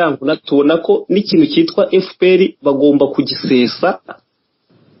mu baryankuna tubona ko n'ikintu cyitwa FPR bagomba kugisesa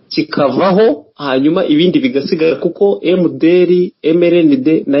kikavaho hanyuma ibindi bigasigara kuko MDR MRND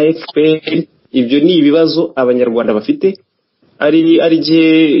na FPR ibyo ni ibibazo abanyarwanda bafite ari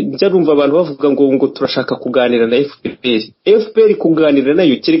gihe njya numva abantu bavuga ngo turashaka kuganira na FPR kuganira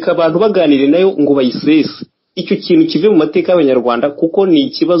nayo kereka abantu baganire nayo ngo bayisese icyo kintu kive mu mateka y'abanyarwanda kuko ni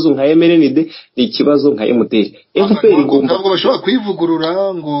ikibazo nka MRND ni ikibazo nka MDR FPR igomba ntabwo bashobora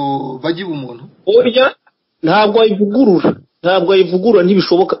kwivugurura ngo bagibe umuntu oya ntabwo ayivugurura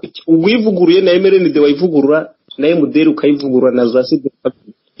ntibishoboka uwivuguruye na MRND wayivugurura na MDR ukayivugurura na za sida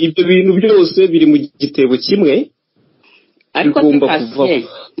ibyo bintu byose biri mu gitebo kimwe ariko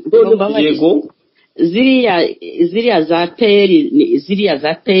kuva yego ziriya za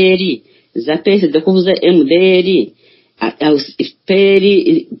peri za PSD kuvuze MDR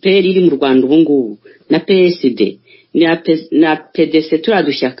peri iri mu Rwanda ubu ngubu na PSD na PDC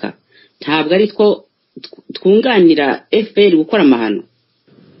turadushyaka ntabwo ari two twunganira FPR gukora amahano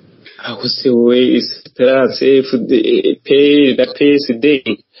aho se we Esperance FPR na PSD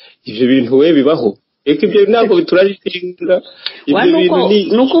ibyo bintu we bibaho eko ibyo ntabwo bituraringa ibyo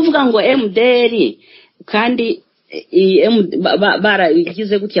bintu ni ukuvuga ngo MDR kandi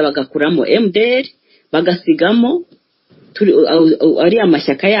baragize gutya bagakuramo MDR bagasigamo ari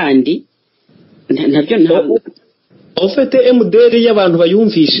amashyaka yandi nabyo ntabwo ofete MDR y'abantu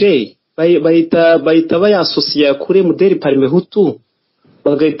bayumvishe bahita bayasosiya kuri MDR parime hutu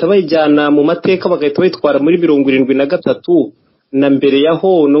bagahita bayijyana mu mateka bagahita bayitwara muri 73 na mbere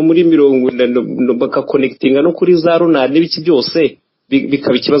yaho no muri 40 bakakonectinga no kuri za runari n'ibiki byose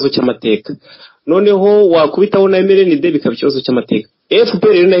bikaba ikibazo cy'amateka noneho wakubitaho na MRND bikaba ikibazo cy'amateka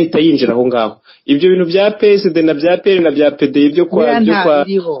FPR rero nahita yinjira aho ngaho ibyo bintu bya PSD na bya PR na bya PD byo kwa ni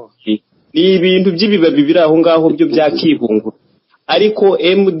ibintu by'ibibabi biri aho ngaho byo byakibungura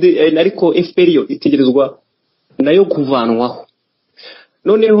ariko FPR yo itegerezwa nayo kuvanwaho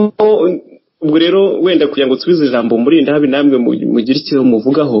noneho ubwo rero wenda kugira ngo tubize ijambo Mulindahabi namwe mugira icyo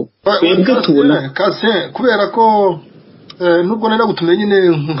muvugaho twebwe tubona kase kubera ko nubwo nari gutumenye nyine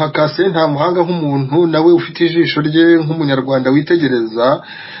nka kase Ntamuhanga nk'umuntu nawe ufite ijisho rye nk'umunyarwanda witegereza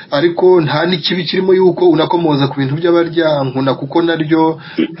ariko nta n'ikibi kirimo yuko unakomoza ku bintu by'abaryankuna kuko naryo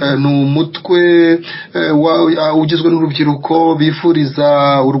ni umutwe ugizwe n'urubyiruko bifuriza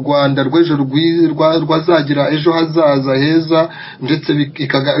u Rwanda rw'ejo rwazagira ejo hazaza heza ndetse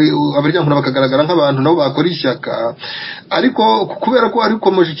abaryankuna bakagaragara nk'abantu nabo bakora ishyaka ariko kubera ko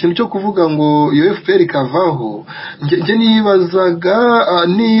arikomeje ikintu cyo kuvuga ngo iyo FPR ikavaho nge nibazaga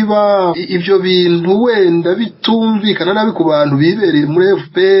niba ibyo bintu wenda bitumvikana nabi ku bantu bibereye muri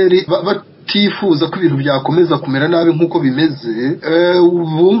FPR batifuza ko ibintu byakomeza kumera nabi nk'uko bimeze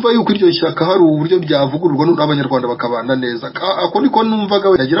bumva yuko iryo shyaka hari uburyo byavugururwa n'abanyarwanda bakabana neza ako niko numvaga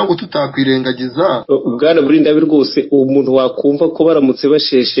nagira ngo tutakwirengagiza bwana Mulindahabi rwose umuntu wakumva ko baramutse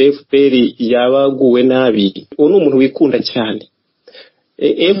basheshe FPR yabaguwe nabi uwo ni umuntu wikunda cyane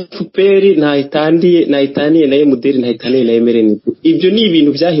FPR ntayitaniye na MDR ntayitaniye na MRND ibyo ni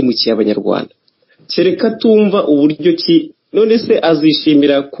ibintu byahemukiye abanyarwanda kereka tumva uburyo ki none se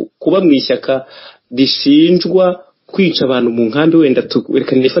azishimira kuba mu ishyaka rishinjwa kwica abantu mu nkambi wenda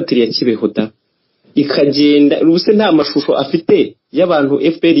turekane ifatiriye Kibeho da ikagenda ubuse nta mashusho afite y'abantu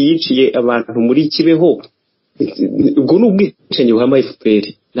FPR yiciye abantu muri Kibeho ubwo n'ubwicanyi buhama FPR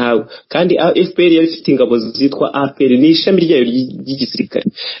nawe kandi FPR yari ifite ingabo zitwa APR ni ishami ryayo ry'igisirikare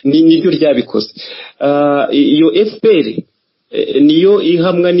niryo ryabikoze iyo FPR niyo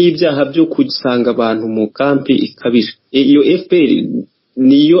ihamwa n'ibyaha byo gusanga abantu mu kampi ikabije iyo FPR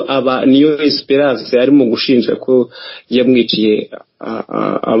niyo Esperance arimo gushinja ko yamwiciye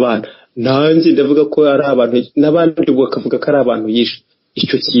abana nanjye ndavuga ko ari abantu n'abandi bakavuga ko ari abantu yishe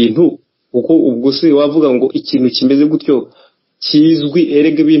icyo kintu uko ubwo se wavuga ngo ikintu kimeze gutyo kizwi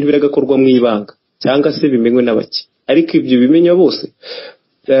erega ibintu biragakorwa mu ibanga cyangwa se bimenywe n'abake ariko ibyo bimenya bose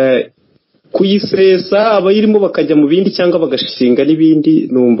kuyisesa abayirimo bakajya mu bindi cyangwa bagashinga n'ibindi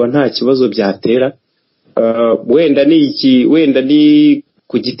numva nta kibazo byatera wenda ni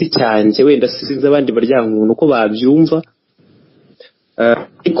ku giti cyanjye wenda sinzi abandi baryankuna uko babyumva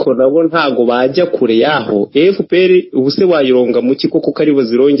ariko nabo ntago bajya kure yaho FPR ubuse wayironga mu kiko kuko ari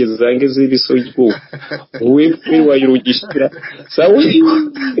bazirongeze zange z'ibisojwo FPR wayirugishira sawe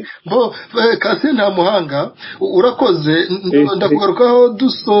bo kase Ntamuhanga urakoze ndakugarukaho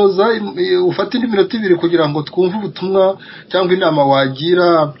dusoza ufata indi minota 2 kugira ngo twumve ubutumwa cyangwa inama wagira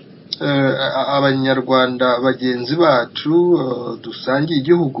abanyarwanda bagenzi bacu dusangiye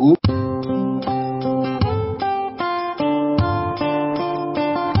igihugu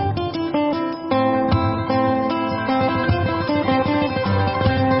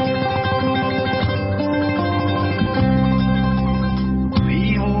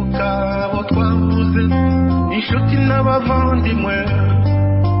bavandimwe.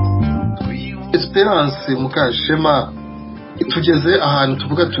 Esperance Mukashema, tugeze ahantu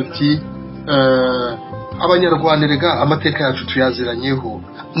tuvuga tuti abanyarwanda rega amateka yacu tuyaziranyeho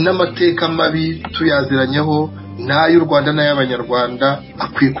n'amateka mabi tuyaziranyeho n'ay'u Rwanda n'ay'abanyarwanda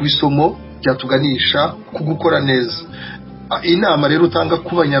akwiye kuba isomo byatuganisha ku gukora neza. Inama rero utanga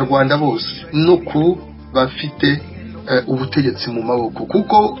ku banyarwanda bose no ku bafite ubutegetsi mu maboko,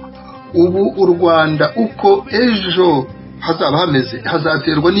 kuko ubu u Rwanda uko ejo hazaba hameze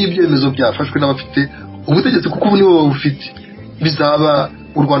hazaterwa n'ibyemezo byafashwe n'abafite ubutegetsi, kuko ubu nibo babufite. Bizaba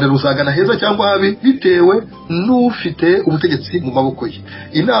u Rwanda ruzagana heza cyangwa habi bitewe n'ufite ubutegetsi mu maboko ye.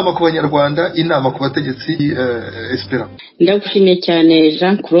 Inama ku banyarwanda, inama ku bategetsi. Espera, ndagushimiye cyane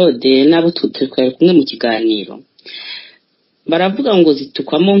Jean-Claude n'abo twari kumwe mu kiganiro. Baravuga ngo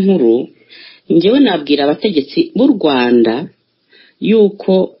zitukwamo nkuru. Njyewe nabwira abategetsi b'u Rwanda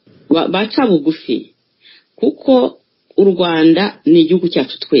yuko baca bugufi, kuko u Rwanda ni igihugu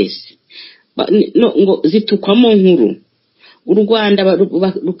cyacu twese. Ngo zitukwamo nkuru. U Rwanda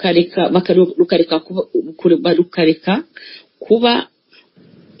rukareka kuba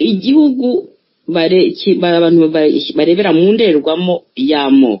igihugu abantu barebera mu ndorerwamo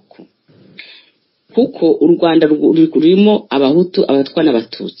y'amoko, kuko u Rwanda rurimo abahutu, abatwa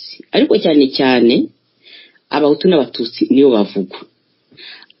n'abatutsi, ariko cyane cyane abahutu n'abatutsi niyo bavugwa.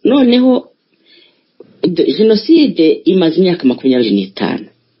 Noneho Jenoside imaze imyaka 25.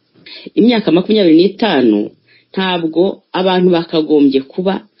 Imyaka 25 ntabwo abantu bakagombye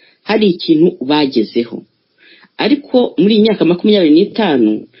kuba hari ikintu bagezeho, ariko muri imyaka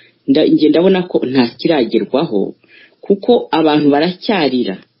 25 ndabona ko nta kiragerwaho, kuko abantu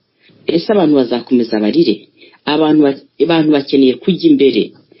baracyarira. Ese abantu bazakomeza barire? Abantu bakeneye kujya imbere.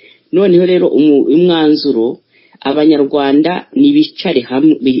 Noneho rero umwanzuro, abanyarwanda nibicare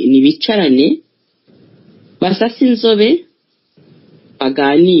hamwe, nibicarane, basase inzobe,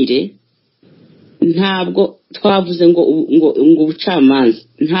 baganire. Ntabwo twavuze ngo ubucamanza,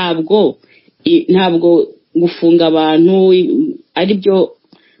 ntabwo gufunga abantu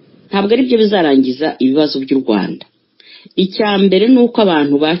ntabwo ari byo bizarangiza ibibazo by'u Rwanda. Icyambere nuko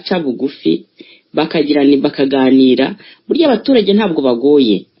abantu baca bugufi bakaganira. Burya abaturage ntabwo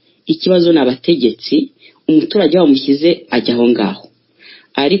bagoye, ikibazo n'abategetsi. Umuturage wamushyize ajya aho ngaho.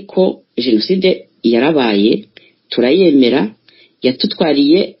 Ariko Jenoside yarabaye, turayemera,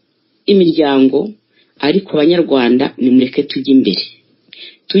 yatutwariye imiryango, ariko abanyarwanda nimureke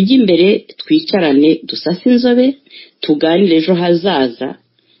tujye imbere, twicarane, dusase inzobe, tuganire ejo hazaza,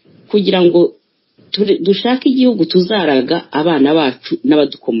 kugira ngo dushake igihugu tuzaraga abana bacu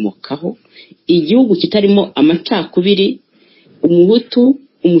n'abadukomokaho, igihugu kitarimo amacakubiri, umuhutu,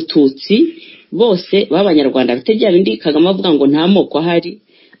 umututsi, bose b'abanyarwanda. Bitegera bindi Kagame avuga ngo nta moko ahari,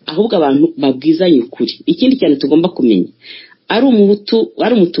 ahubwo abantu babwizanye ukuri. Ikindi cyane tugomba kumenya, ari umuhutu,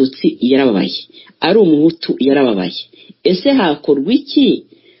 ari umututsi yarababaye, ari umuhutu yarababaye. Ese hakorwa iki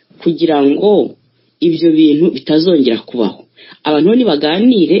kugira ngo ibyo bintu bitazongera kubaho? Abantu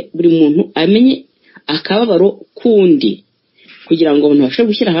nibaganire, buri muntu amenye akababaro kundi, kugira ngo abantu bashobore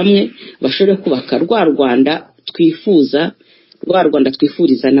gushyira hamwe, bashobore kubaka rwa Rwanda twifuza, rwa Rwanda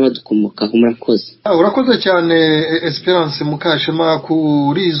twifuriza n'abadukomokaho. Murakoze. Urakoze cyane Esperance Mukashema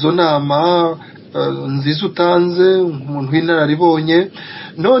kuri izo nama nziza utanze nk'umuntu w'inararibonye.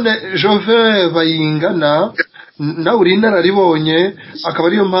 None Jove Bayingana, nawe uri inararibonye, akaba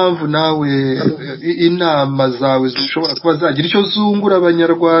ariyo mpamvu nawe inama zawe zishobora kuba zagira icyo zungura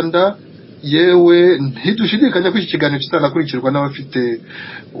abanyarwanda. Yewe ntidushidikanya ko iki kiganiro kizanakurikirwa n'abafite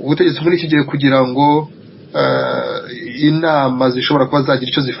ubutegetsi muri iki gihe, kugira ngo inama zishobora kuba zagira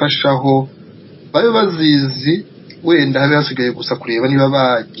icyo zifashaho babe bazizi, wenda habe hasigaye gusa kureba niba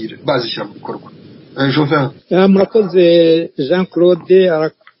bazishyira mu bikorwa. Jovin. Murakoze Jean-Claude,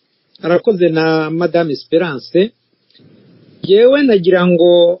 arakoze na Madame Esperance. Yewe nagira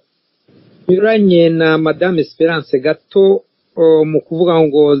ngo nyuranye na Madame Esperance gato mu kuvuga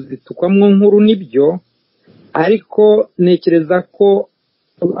ngo zitukwamwo nkuru nibyo, ariko nekereza ko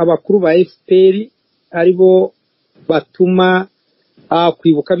abakuru ba FPR aribo batuma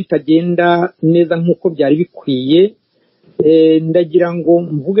kwibuka bitagenda neza nk'uko byari bikwiye. Ndagira ngo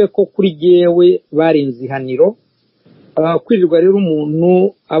mvuge ko kuri jewe barenze ihaniro. Kwirirwa rero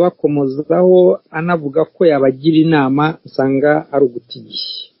umuntu abakomozaho anavuga ko yabagira inama, usanga ari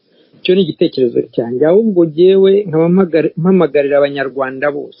ugutigisha. Cyo ni igitekerezo cyanjye. Ahubwo jewe nkamagarira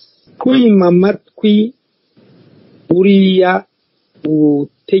abanyarwanda bose kwima amatwi uriya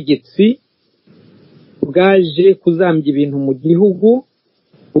ubutegetsi bwaje kuzambya ibintu mu gihugu,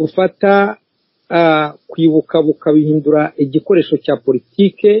 bufata kwibuka bukabihindura igikoresho cya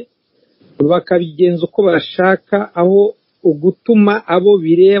politike, bakabigenza uko bashaka, aho ugutuma abo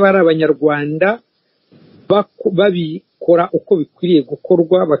bireba ari abanyarwanda babikora uko bikwiriye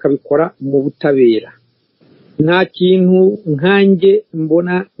gukorwa, bakabikora mu butabera. Nta kintu nkanjye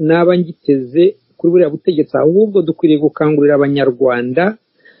mbona naba ngiteze kuri buriya butegetsi, ahubwo dukwiriye gukangurira abanyarwanda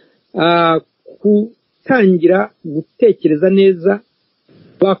gutangira gutekereza neza,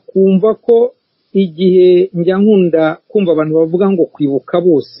 bakumva ko igihe njya nkunda kumva abantu bavuga ngo kwibuka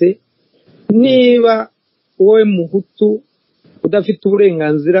bose, niba wowe muhutu udafite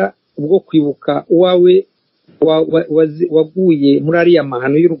uburenganzira bwo kwibuka uwawe waguye muri ariya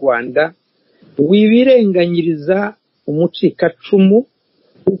mahano y'u Rwanda, wibirenganyiriza umucikacumu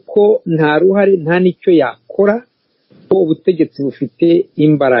kuko nta ruhare nta n'icyo yakora, ko ubutegetsi bufite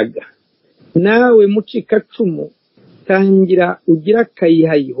imbaraga. Nawe mucikacumu tangira ugira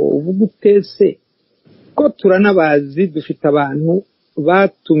akayihayiho uvuga utese ko turanabazi, dufite abantu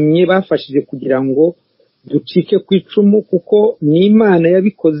batumye bafashije kugira ngo ducike ku icumu, kuko ni Imana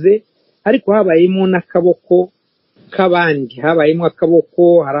yabikoze, ariko habayemo n'akaboko k'abandi, habayemo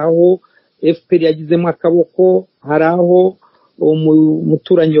akaboko, hari aho FPR yagizemo akaboko, hari aho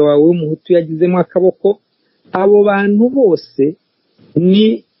umuturanyi wawe w'umuhutu yagizemo akaboko. Abo bantu bose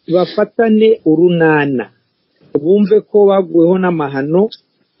ni bafatane urunana, bumve ko baguweho n'amahano,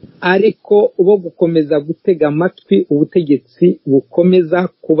 ariko bo gukomeza gutega amatwi ubutegetsi bukomeza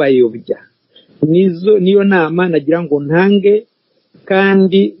kubayobya. Niyo nama nagira ngo ntange,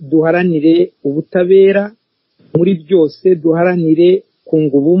 kandi duharanire ubutabera muri byose, duharanire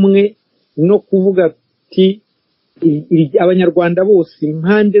kunga ubumwe no kuvuga ati abanyarwanda bose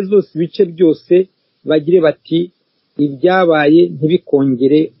impande zose ibice byose bagire bati ibyabaye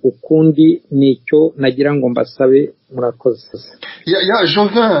ntibikongere ukundi. Nicyo nagira ngo mbasabe, murakoze.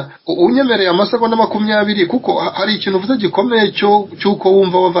 Jovin, unyemereye amasegonda 20, kuko hari ikintu uvuze gikomeye cy'uko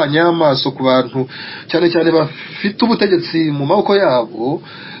wumva wavanye amaso ku bantu cyane cyane bafite ubutegetsi mu maboko yabo,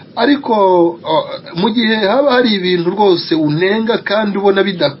 ariko mu gihe haba hari ibintu rwose unenga kandi ubona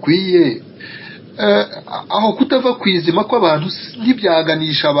bidakwiye, aho kutava kwizima kw'abantu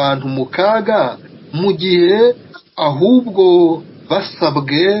ntibyaganisha abantu mu kaga, mu gihe ahubwo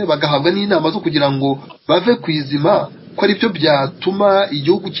basabwe bagahabwa n'inama zo kugira ngo bave kwizima, ko ari byo byatuma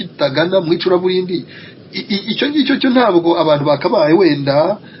igihugu kitagana mu icuraburindi. Icyo ngicyo cyo ntabwo abantu bakabaye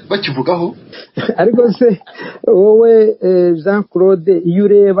wenda bakivugaho. Ariko se wowe Jean-Claude, iyo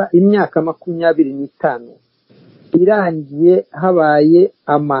ureba imyaka 25 irangiye habaye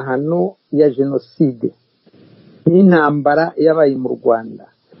amahano ya Jenoside n'intambara yabaye mu Rwanda,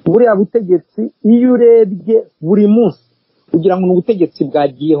 buriya butegetsi iyo urebye buri munsi kugira ngo ubutegetsi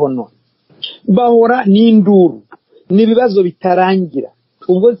bwagiyeho none bahora n'induru n'ibibazo bitarangira.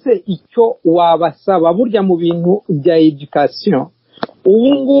 Ubwo se icyo wabasaba burya mu bintu bya education, ubu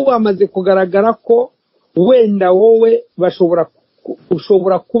ngubu bamaze kugaragara ko wenda wowe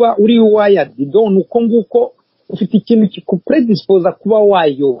ushobora kuba uri wired, donc uko nguko ufite ikintu kikupredispose kuba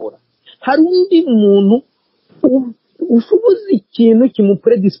wayobora. Hari undi muntu ushoboza ikintu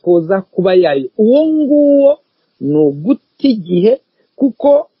kimupredispose kuba yayo, uwo nguwo ni uguta igihe,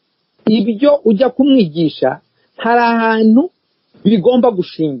 kuko ibyo ujya kumwigisha hari ahantu bigomba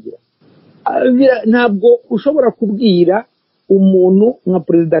gushingira. Ntabwo ushobora kubwira umuntu nka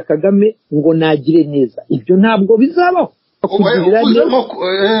Perezida Kagame ngo nagire neza, ibyo ntabwo bizabaho.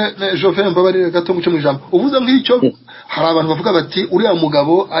 Jovin, mbabarire gato mucyo mu ijambo uvuze nk'icyo, hari abantu bavuga bati uriya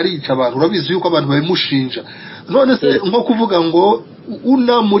mugabo arica abantu, urabizi yuko abantu babimushinja. None se nko kuvuga ngo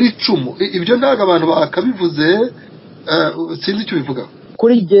una muri cumu, ibyo ntabwo abantu bakabivuze, sinzi icyo bivuga.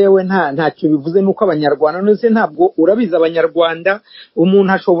 Kuri jewe ntacyo bivuze, nuko abanyarwanda nose ntabwo urabiza abanyarwanda.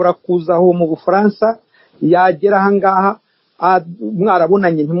 Umuntu ashobora kuza aho mu Bufaransa, yagera ahangaha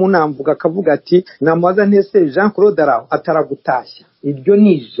mwarabonanye ntimunamvuga, akavuga ati namubaza ntese Jean-Claude araho, ataragutashya. Iryo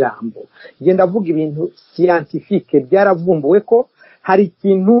ni ijambo. Genda avuga ibintu scientifique, byaravumbuwe ko hari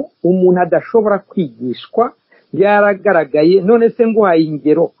ikintu umuntu adashobora kwigishwa, byaragaragaye. None se nguhaye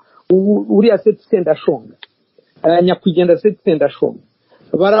ingero, uriya Sendashonga, nyakwigendera Sendashonga,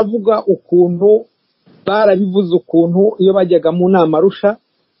 baravuga ukuntu barabivuze ukuntu iyo bajyaga mu nama Arusha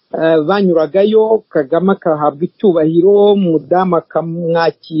banyuragayo, Kagame akahabwa icyubahiro, mudamu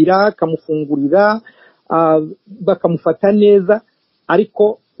akamwakira, akamufungurira, bakamufata neza,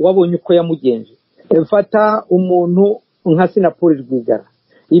 ariko wabonye uko yamugenje. Fata umuntu nka Sinapoli Rwigara,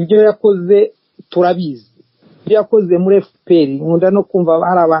 ibyo yakoze turabizi, ibyo yakoze muri FPR. Nkunda no kumva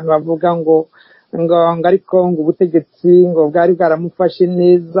hari abantu bavuga ngo ariko ngo ubutegetsi ngo bwari bwaramufashe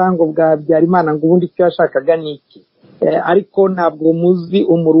neza, ngo bwabyara Imana, ngo ubundi icyo yashakaga niki. Ariko ntabwo muzi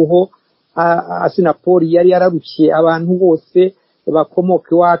umuruho Sinapoli yari yararukiye abantu bose, bakomoka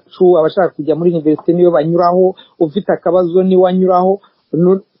iwacu abashaka kujya muri university niyo banyuraho ufite akabazo ni wanyuraho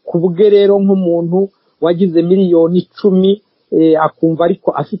kuvuge rero nk'umuntu wagize miliyoni 10 akumva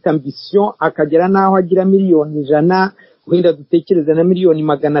ariko afite ambition akagera naho agira miliyoni 100 wenda dutekereza na miliyoni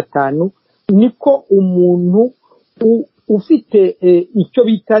 500 niko umuntu ufite icyo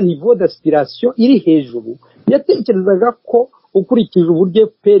bita niveau d'aspiration iri hejuru yatekerezaga ko ukurikije uburyo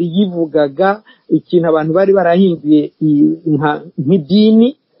peri yivugaga ikintu abantu bari barahinduye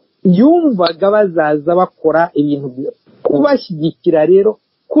nk'idini yumvaga bazaza bakora ibintu kubashyigikira rero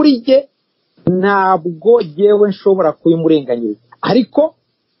kuri jye ntabwo jewe nshobora kubimurenganyiriza ariko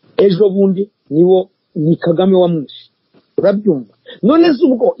ejo bundi ni Kagame wamwishe urabyumva none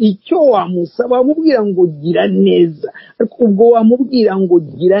ubwo icyo wamusaba wamubwira ngo gira neza ariko ubwo wamubwira ngo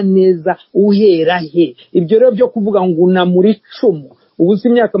gira neza uhera he ibyo rero byo kuvuga ngo una muri 10 ubu si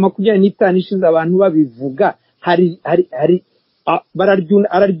imyaka 25 ishize abantu babivuga hari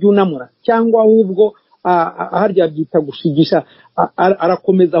araryunamura cyangwa ahubwo harya byita gushigisha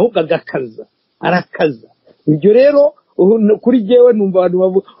arakomeza ahubwo arakaza ibyo rero kuri jewe numva abantu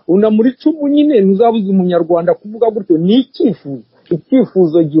bavuga una muri 10 nyine ntuzabuza umunyarwanda kuvuga gutyo ni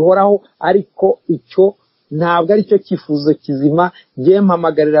icyifuzo gihoraho ariko icyo ntabwo ari cyo cyifuzo kizima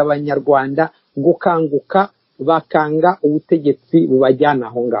mpamagarira abanyarwanda gukanguka bakanga ubutegetsi bubajyana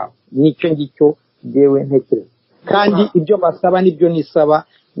aho ngaho nicyo ngicyo jewe ntekereza kandi ibyo basaba nibyo nisaba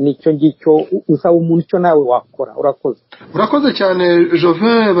nicyo ngicyo usaba umuntu cyo nawe wakora urakoze cyane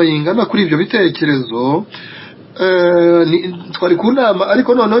Jovin Bayingana kuri ibyo bitekerezo twari ku nama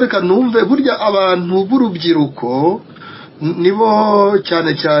ariko none reka numve burya abantu b'urubyiruko nibo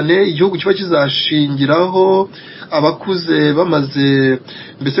cyane igihugu kiba kizashingiraho abakuze bamaze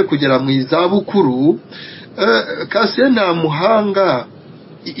mbese kugera mu izabukuru Kasiye Ntamuhanga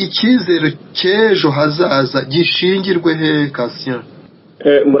icyizere cy'ejo hazaza gishingirwe he Kasiye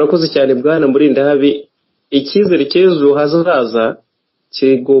murakoze cyane bwana Mulindahabi icyizere cy'ejo hazaza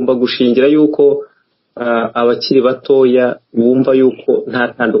kigomba gushingira yuko abakiri batoya bumva yuko nta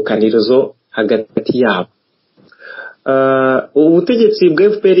tandukanirizo hagati yabo ubutegetsi bwa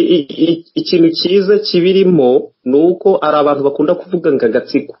FPR ikintu cyiza kibirimo nuko ari abantu bakunda kuvuga ngo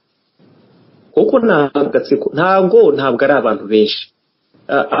agatsiko kuko agatsiko ntabwo ari abantu benshi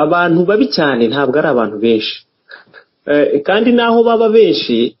abantu babi cyane ntabwo ari abantu benshi kandi naho baba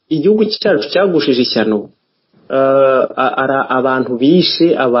benshi igihugu cyacu cyagushije ishyano abantu bishe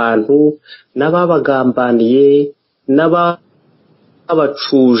abantu n'ababagambaniye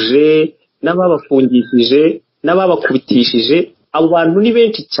n'ababacuje n'ababafungishije n'ababakubitishije abo bantu ni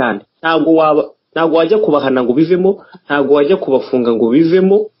benshi cyane ntabwo wajya kubahana ngo bivemo ntabwo wajya kubafunga ngo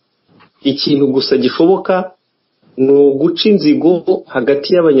bivemo ikintu gusa gishoboka ni uguca inzigo hagati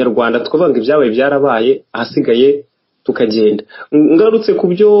y'abanyarwanda twavanga ibyabaye byarabaye ahasigaye tukagenda ngarutse ku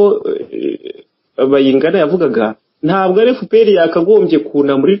byo Bayingana yavugaga ntabwo ari FPR yakagombye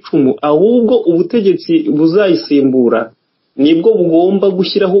kuna muri 10 ahubwo ubutegetsi buzayisimbura nibwo bugomba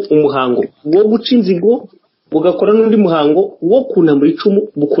gushyiraho umuhango wo guca inzigo bugakora n'undi muhango wo kuna muri 10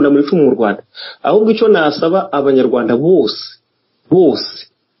 bukuna muri 10 mu Rwanda ahubwo icyo nasaba abanyarwanda bose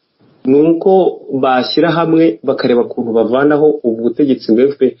nuko bashyira hamwe bakareba kuntu bavanaho ubutegetsi bwa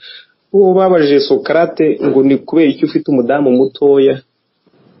FPR uwo babajije Socrate ngo ni kubera icyo ufite umudamu mutoya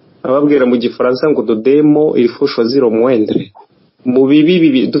ababwira mu gifaransa ngo dodemo il faut choisir au moindre mu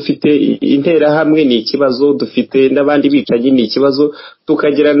bibi dufite intera hamwe ni ikibazo dufite n'abandi bicanyi ni ikibazo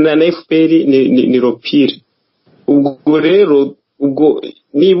tukagerana na FPR ni ropire ubwo rero ubwo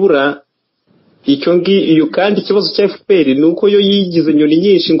nibura iyo kandi ikibazo cya FPR nuko yo yigize nyoni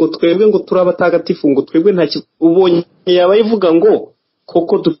nyinshi ngo twebwe ngo turabatagatifu ngo twebwe nta ubonye yabayivuga ngo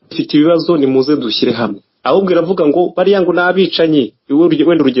koko dufite ibibazo ni muze dushyire hamwe ahubwo iravuga ngo bariya ngo nabicanyi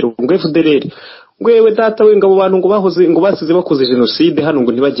wenda urugero ngo FDLR ngwewe data we ngabo bantu ngo basize bakoze Jenoside hano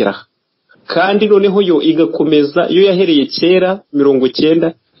ngo ntibagera kandi noneho yo igakomeza iyo yahereye kera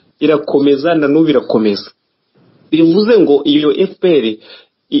 90 irakomeza na n'ubu irakomeza bivuze ngo iyo FPR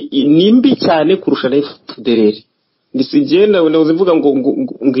nimbi cyane kurusha na FDLR nisigenda uzivuga ngo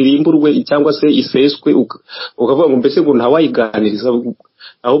ngirimburwe cyangwa se iseswe ukavuga ngo mbese ngo ntawayiganiriza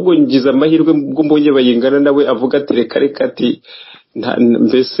ahubwo ngize amahirwe ngo mbonye Bayingana nawe avuga ati reka ati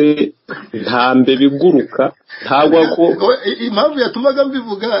mbese ntambe biguruka ntagwa ko impamvu yatumaga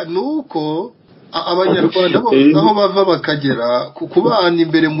mbivuga nuko abanyarwanda bo aho bava bakagera kubana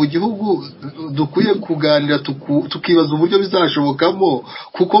imbere mu gihugu dukwiye kuganira tukibaza uburyo bizashobokamo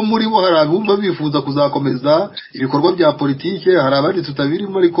kuko muri bo hari abumva bifuza kuzakomeza ibikorwa bya politike hari abandi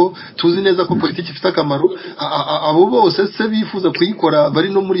tutabirimo ariko tuzi neza ko politike ifite akamaro abo bose se bifuza kuyikora bari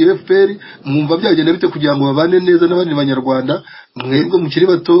no muri FPR mwumva byagenda bite kugira ngo babane neza n'abandi banyarwanda mwebwe mukiri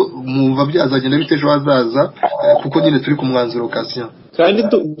bato mwumva byazagenda bite ejo hazaza kuko nyine turi ku mwanzuro Cassien kandi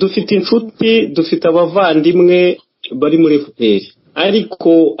dufite inshuti dufite abavandimwe bari muri FPR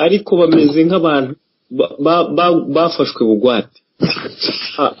ariko bameze nk'abantu bafashwe bugwate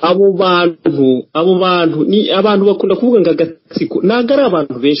abo bantu ni abantu bakunda kuvuga ngo agatsiko ntago ari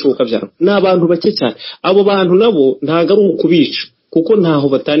abantu benshi ukabyara ni abantu bake cyane abo bantu nabo ntago ari ukubica kuko ntaho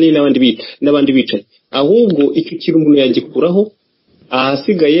bataniye n'abandi bicaye ahubwo icyo kintu umuntu yagikuraho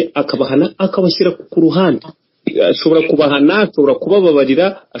ahasigaye akabahana akabashyira ku ruhande ashobora kubahana ashobora kubababarira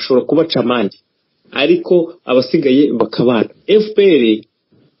ashobora kubaca amande ariko abasigaye bakabana FPR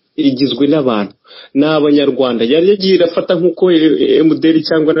igizwe n'abantu n'abanyarwanda yari yagiye irafata nk'uko MDR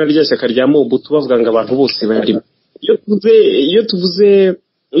cyangwa naryo shyaka rya Mobutu bavuga ngo abantu bose barimo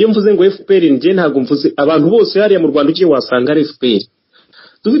iyo mvuze ngo FPR nje ntago mvuze abantu bose hariya mu Rwanda ugiye wasanga ari FPR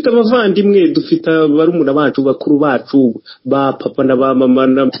dufite abavandimwe dufite barumuna bacu bakuru bacu ba papa na ba mama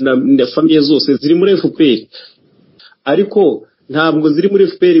na famille zose ziri muri FPR ariko ntabwo ziri muri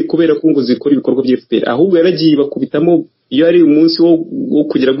FPR kubera ko ngo zikora ibikorwa bya FPR ahubwo yaragiye bakubitamo iyo ari umunsi wo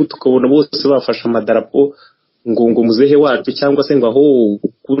kugira ngo tukabona bose bafasha amadarapo ngo muzehe wacu cyangwa se ngo aho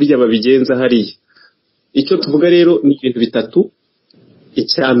kurya babigenza hariya icyo tuvuga rero ni ibintu bitatu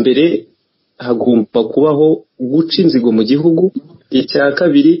icya mbere hagomba kubaho guca inzigo mu gihugu icya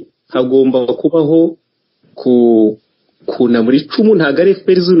kabiri hagomba kubaho kuna muri cumu ntago ari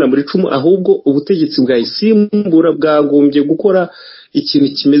FPR zuna muri cumu ahubwo ubutegetsi bwa isimbura bwagombye gukora ikintu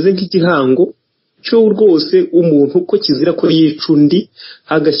kimeze nk'igihango cyo rwose umuntu ko kizira ko yicundi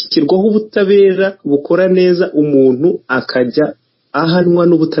hagashyikirwaho ubutabera bukora neza umuntu akajya ahanwa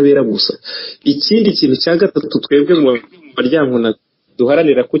n'ubutabera gusa ikindi kintu cya gatatu twebwe mu maryango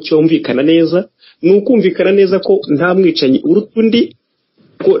duharanira ko cyumvikana neza nukumvikana neza ko nta mwicanyi urutundi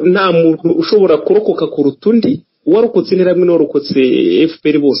ko nta muntu ushobora kurokoka ku rutundi warokotse ni ramwe n'orokotse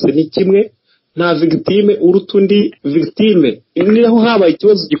FPR bose ni kimwe nta victime urutundi victime niho habaye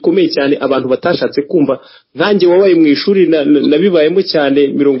ikibazo gikomeye cyane abantu batashatse kumva nkanjye wabaye mu ishuri nabibayemo cyane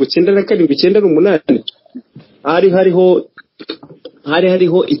 97 98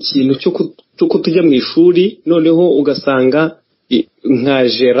 hariho ikintu cyo kutujya mu ishuri noneho ugasanga nka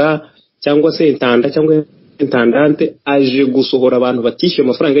gera cyangwa se intendante aje gusohora abantu batishyuye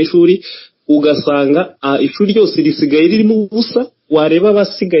amafaranga y'ishuri ugasanga ishuri ryose risigaye ririmo ubusa wareba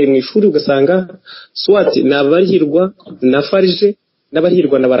basigaye mu ishuri ugasanga swati nabarihirwa na farije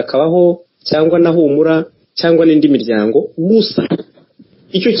n'abahirwa na barakabaho cyangwa na humura cyangwa n'indi miryango gusa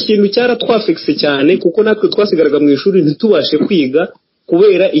icyo kintu cyaratwafekse cyane kuko natwe twasigaraga mu ishuri ntitubashe kwiga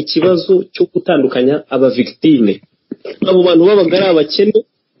kubera ikibazo cyo gutandukanya aba victime abo bantu babaga ari abakene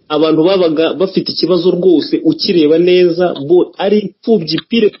abantu babaga bafite ikibazo rwose ukireba neza bo ari impfubyi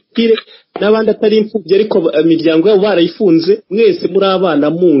pire n'abandi atari impfubyi ariko imiryango yabo barayifunze mwese muri abana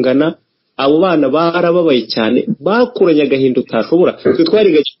mungana abo bana barababaye cyane bakuranye agahinda utashobora twe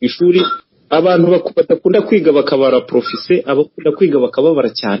twarigaye ku ishuri abantu bakunda kwiga bakabara profise abakunda kwiga bakababara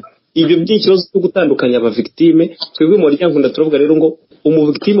cyane ibyo by'ikibazo cyo gutandukanya aba victime twebwe mu ryango turavuga rero ngo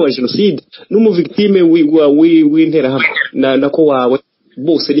umuvictime wa Jenoside n'umuvictime w'interahamwe nako wawe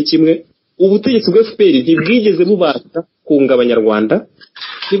bose ni kimwe ubutegetsi bwa FPR ntibwigeze bubasha kunga abanyarwanda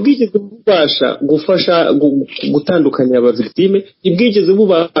ntibwigeze bubasha gufasha gutandukanya aba victime ntibwigeze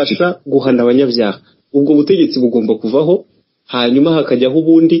bubasha guhana abanyabyaha ubwo butegetsi bugomba kuvaho hanyuma hakajyaho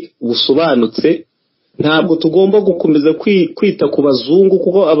ubundi busobanutse ntabwo tugomba gukomeza kwita ku bazungu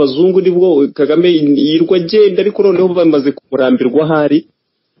kuko abazungu nibwo Kagame yirwa agenda ariko noneho bamaze kumurambirwa hari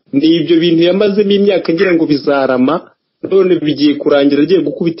n'ibyo bintu yamazemo imyaka ngira ngo bizarama none bigiye kurangira agiye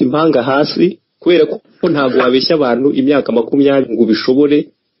gukubita impanga hasi kubera ko ntabwo wabeshya abantu imyaka 20 ngo bishobore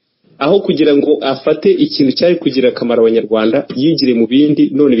aho kugira ngo afate ikintu cyari kugira akamaro abanyarwanda yigire mu bindi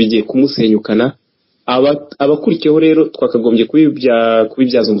none bigiye kumusenyukana abakurikiyeho rero twakagombye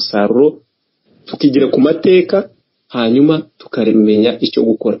kubibyaza umusaruro tukigira ku mateka hanyuma tukaremenya icyo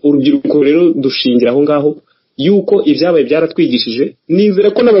gukora urubyiruko rero dushingira aho ngaho yuko ibyabaye byaratwigishije nizera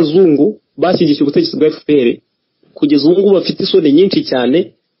ko n'abazungu bashyigikiye ubutegetsi bwa FPR kugeza ubu ngubu bafite isoni nyinshi cyane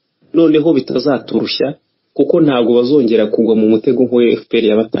noneho bitazaturushya kuko ntago bazongera kugwa mu mutego nk'uwo FPR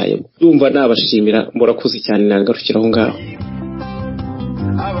yabatayemo ndumva nabashimira murakoze cyane nagarukira aho ngaho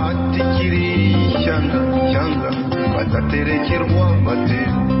abatikiri cyanga bataterekerwa bate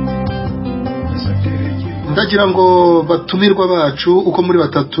ndagira ngo batumirwa bacu uko muri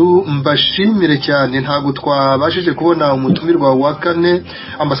batatu mbashimire cyane. Ntago twabashije kubona umutumirwa wa kane,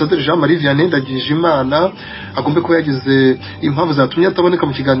 Ambasaderi Jean-Marie Vianney Ndagijimana, agombe ko yagize impamvu zatumye ataboneka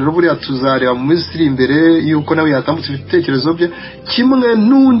mu kiganiro. Buriya tuzareba mu minsi iri imbere yuko nawe yatambutse ibitekerezo bye, kimwe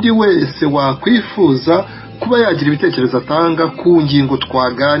n'undi wese wakwifuza kuba yagira ibitekerezo atanga ku ngingo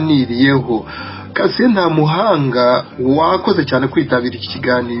twaganiriyeho. Kasi Ntamuhanga, wakoze cyane kwitabira iki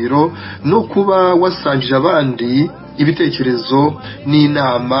kiganiro no kuba wasangije abandi ibitekerezo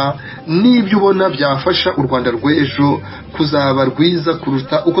n'inama n'ibyo ubona byafasha u Rwanda rw'ejo kuzaba rwiza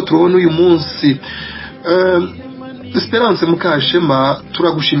kuruta uko turabona uyu munsi. Esperance Mukashema,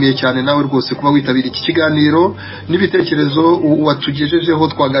 turagushimiye cyane nawe rwose kuba witabira iki kiganiro n'ibitekerezo watugejejeho.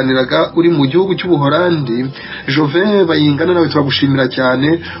 Twaganiraga uri mu gihugu cy'Ubuholandi. Jove Bayingana, nawe turagushimira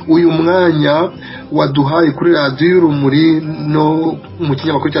cyane uyu mwanya waduhaye kuri radio y'Urumuri no mu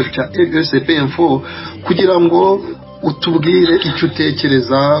kinyamakuru cyacu cya ESP-Info kugira ngo utubwire icyo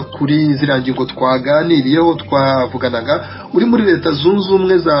utekereza kuri ziriya ngingo twaganiriyeho twavuganaga. Uri muri Leta Zunze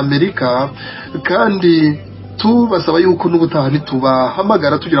Ubumwe za Amerika, kandi tubasaba yuko n'ubutaha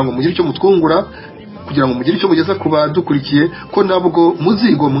nitubahamagara tugira ngo mugire icyo mutwungura, kugira ngo mugire icyo mugeza ku badukurikiye, ko nabwo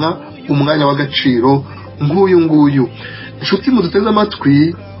muzigomwa umwanya w'agaciro nk'uyu nguyu. Inshuti muduteze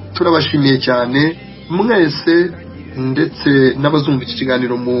amatwi, turabashimiye cyane mwese, ndetse n'abazumva iki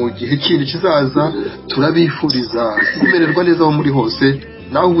kiganiro mu gihe kindi kizaza. Turabifuriza kumererwa neza aho muri hose.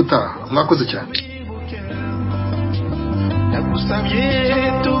 Naho ubutaha, mwakoze cyane. Ndagusabye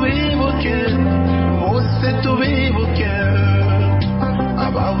tubibuke bose, tubibuke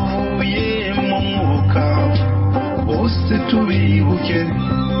abavuye mu mwuka bose, tubibuke.